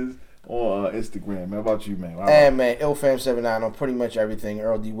 Fatboy_Diz on Instagram. How about you, man? And man, IlFam79 on pretty much everything.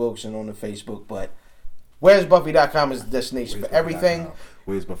 Earl D. Wilson on the Facebook, but Where'sBuffy.com is the destination for everything.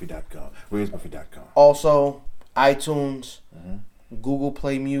 Where'sBuffy.com. Also, iTunes, Google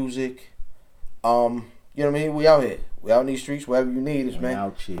Play Music. You know what I mean? We out here. We out in these streets, wherever you need us, man.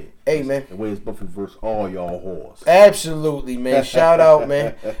 Out here. Hey, man. Where's Buffy versus all y'all whores? Absolutely, man. Shout out,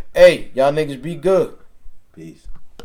 man. Hey, y'all niggas be good. Peace.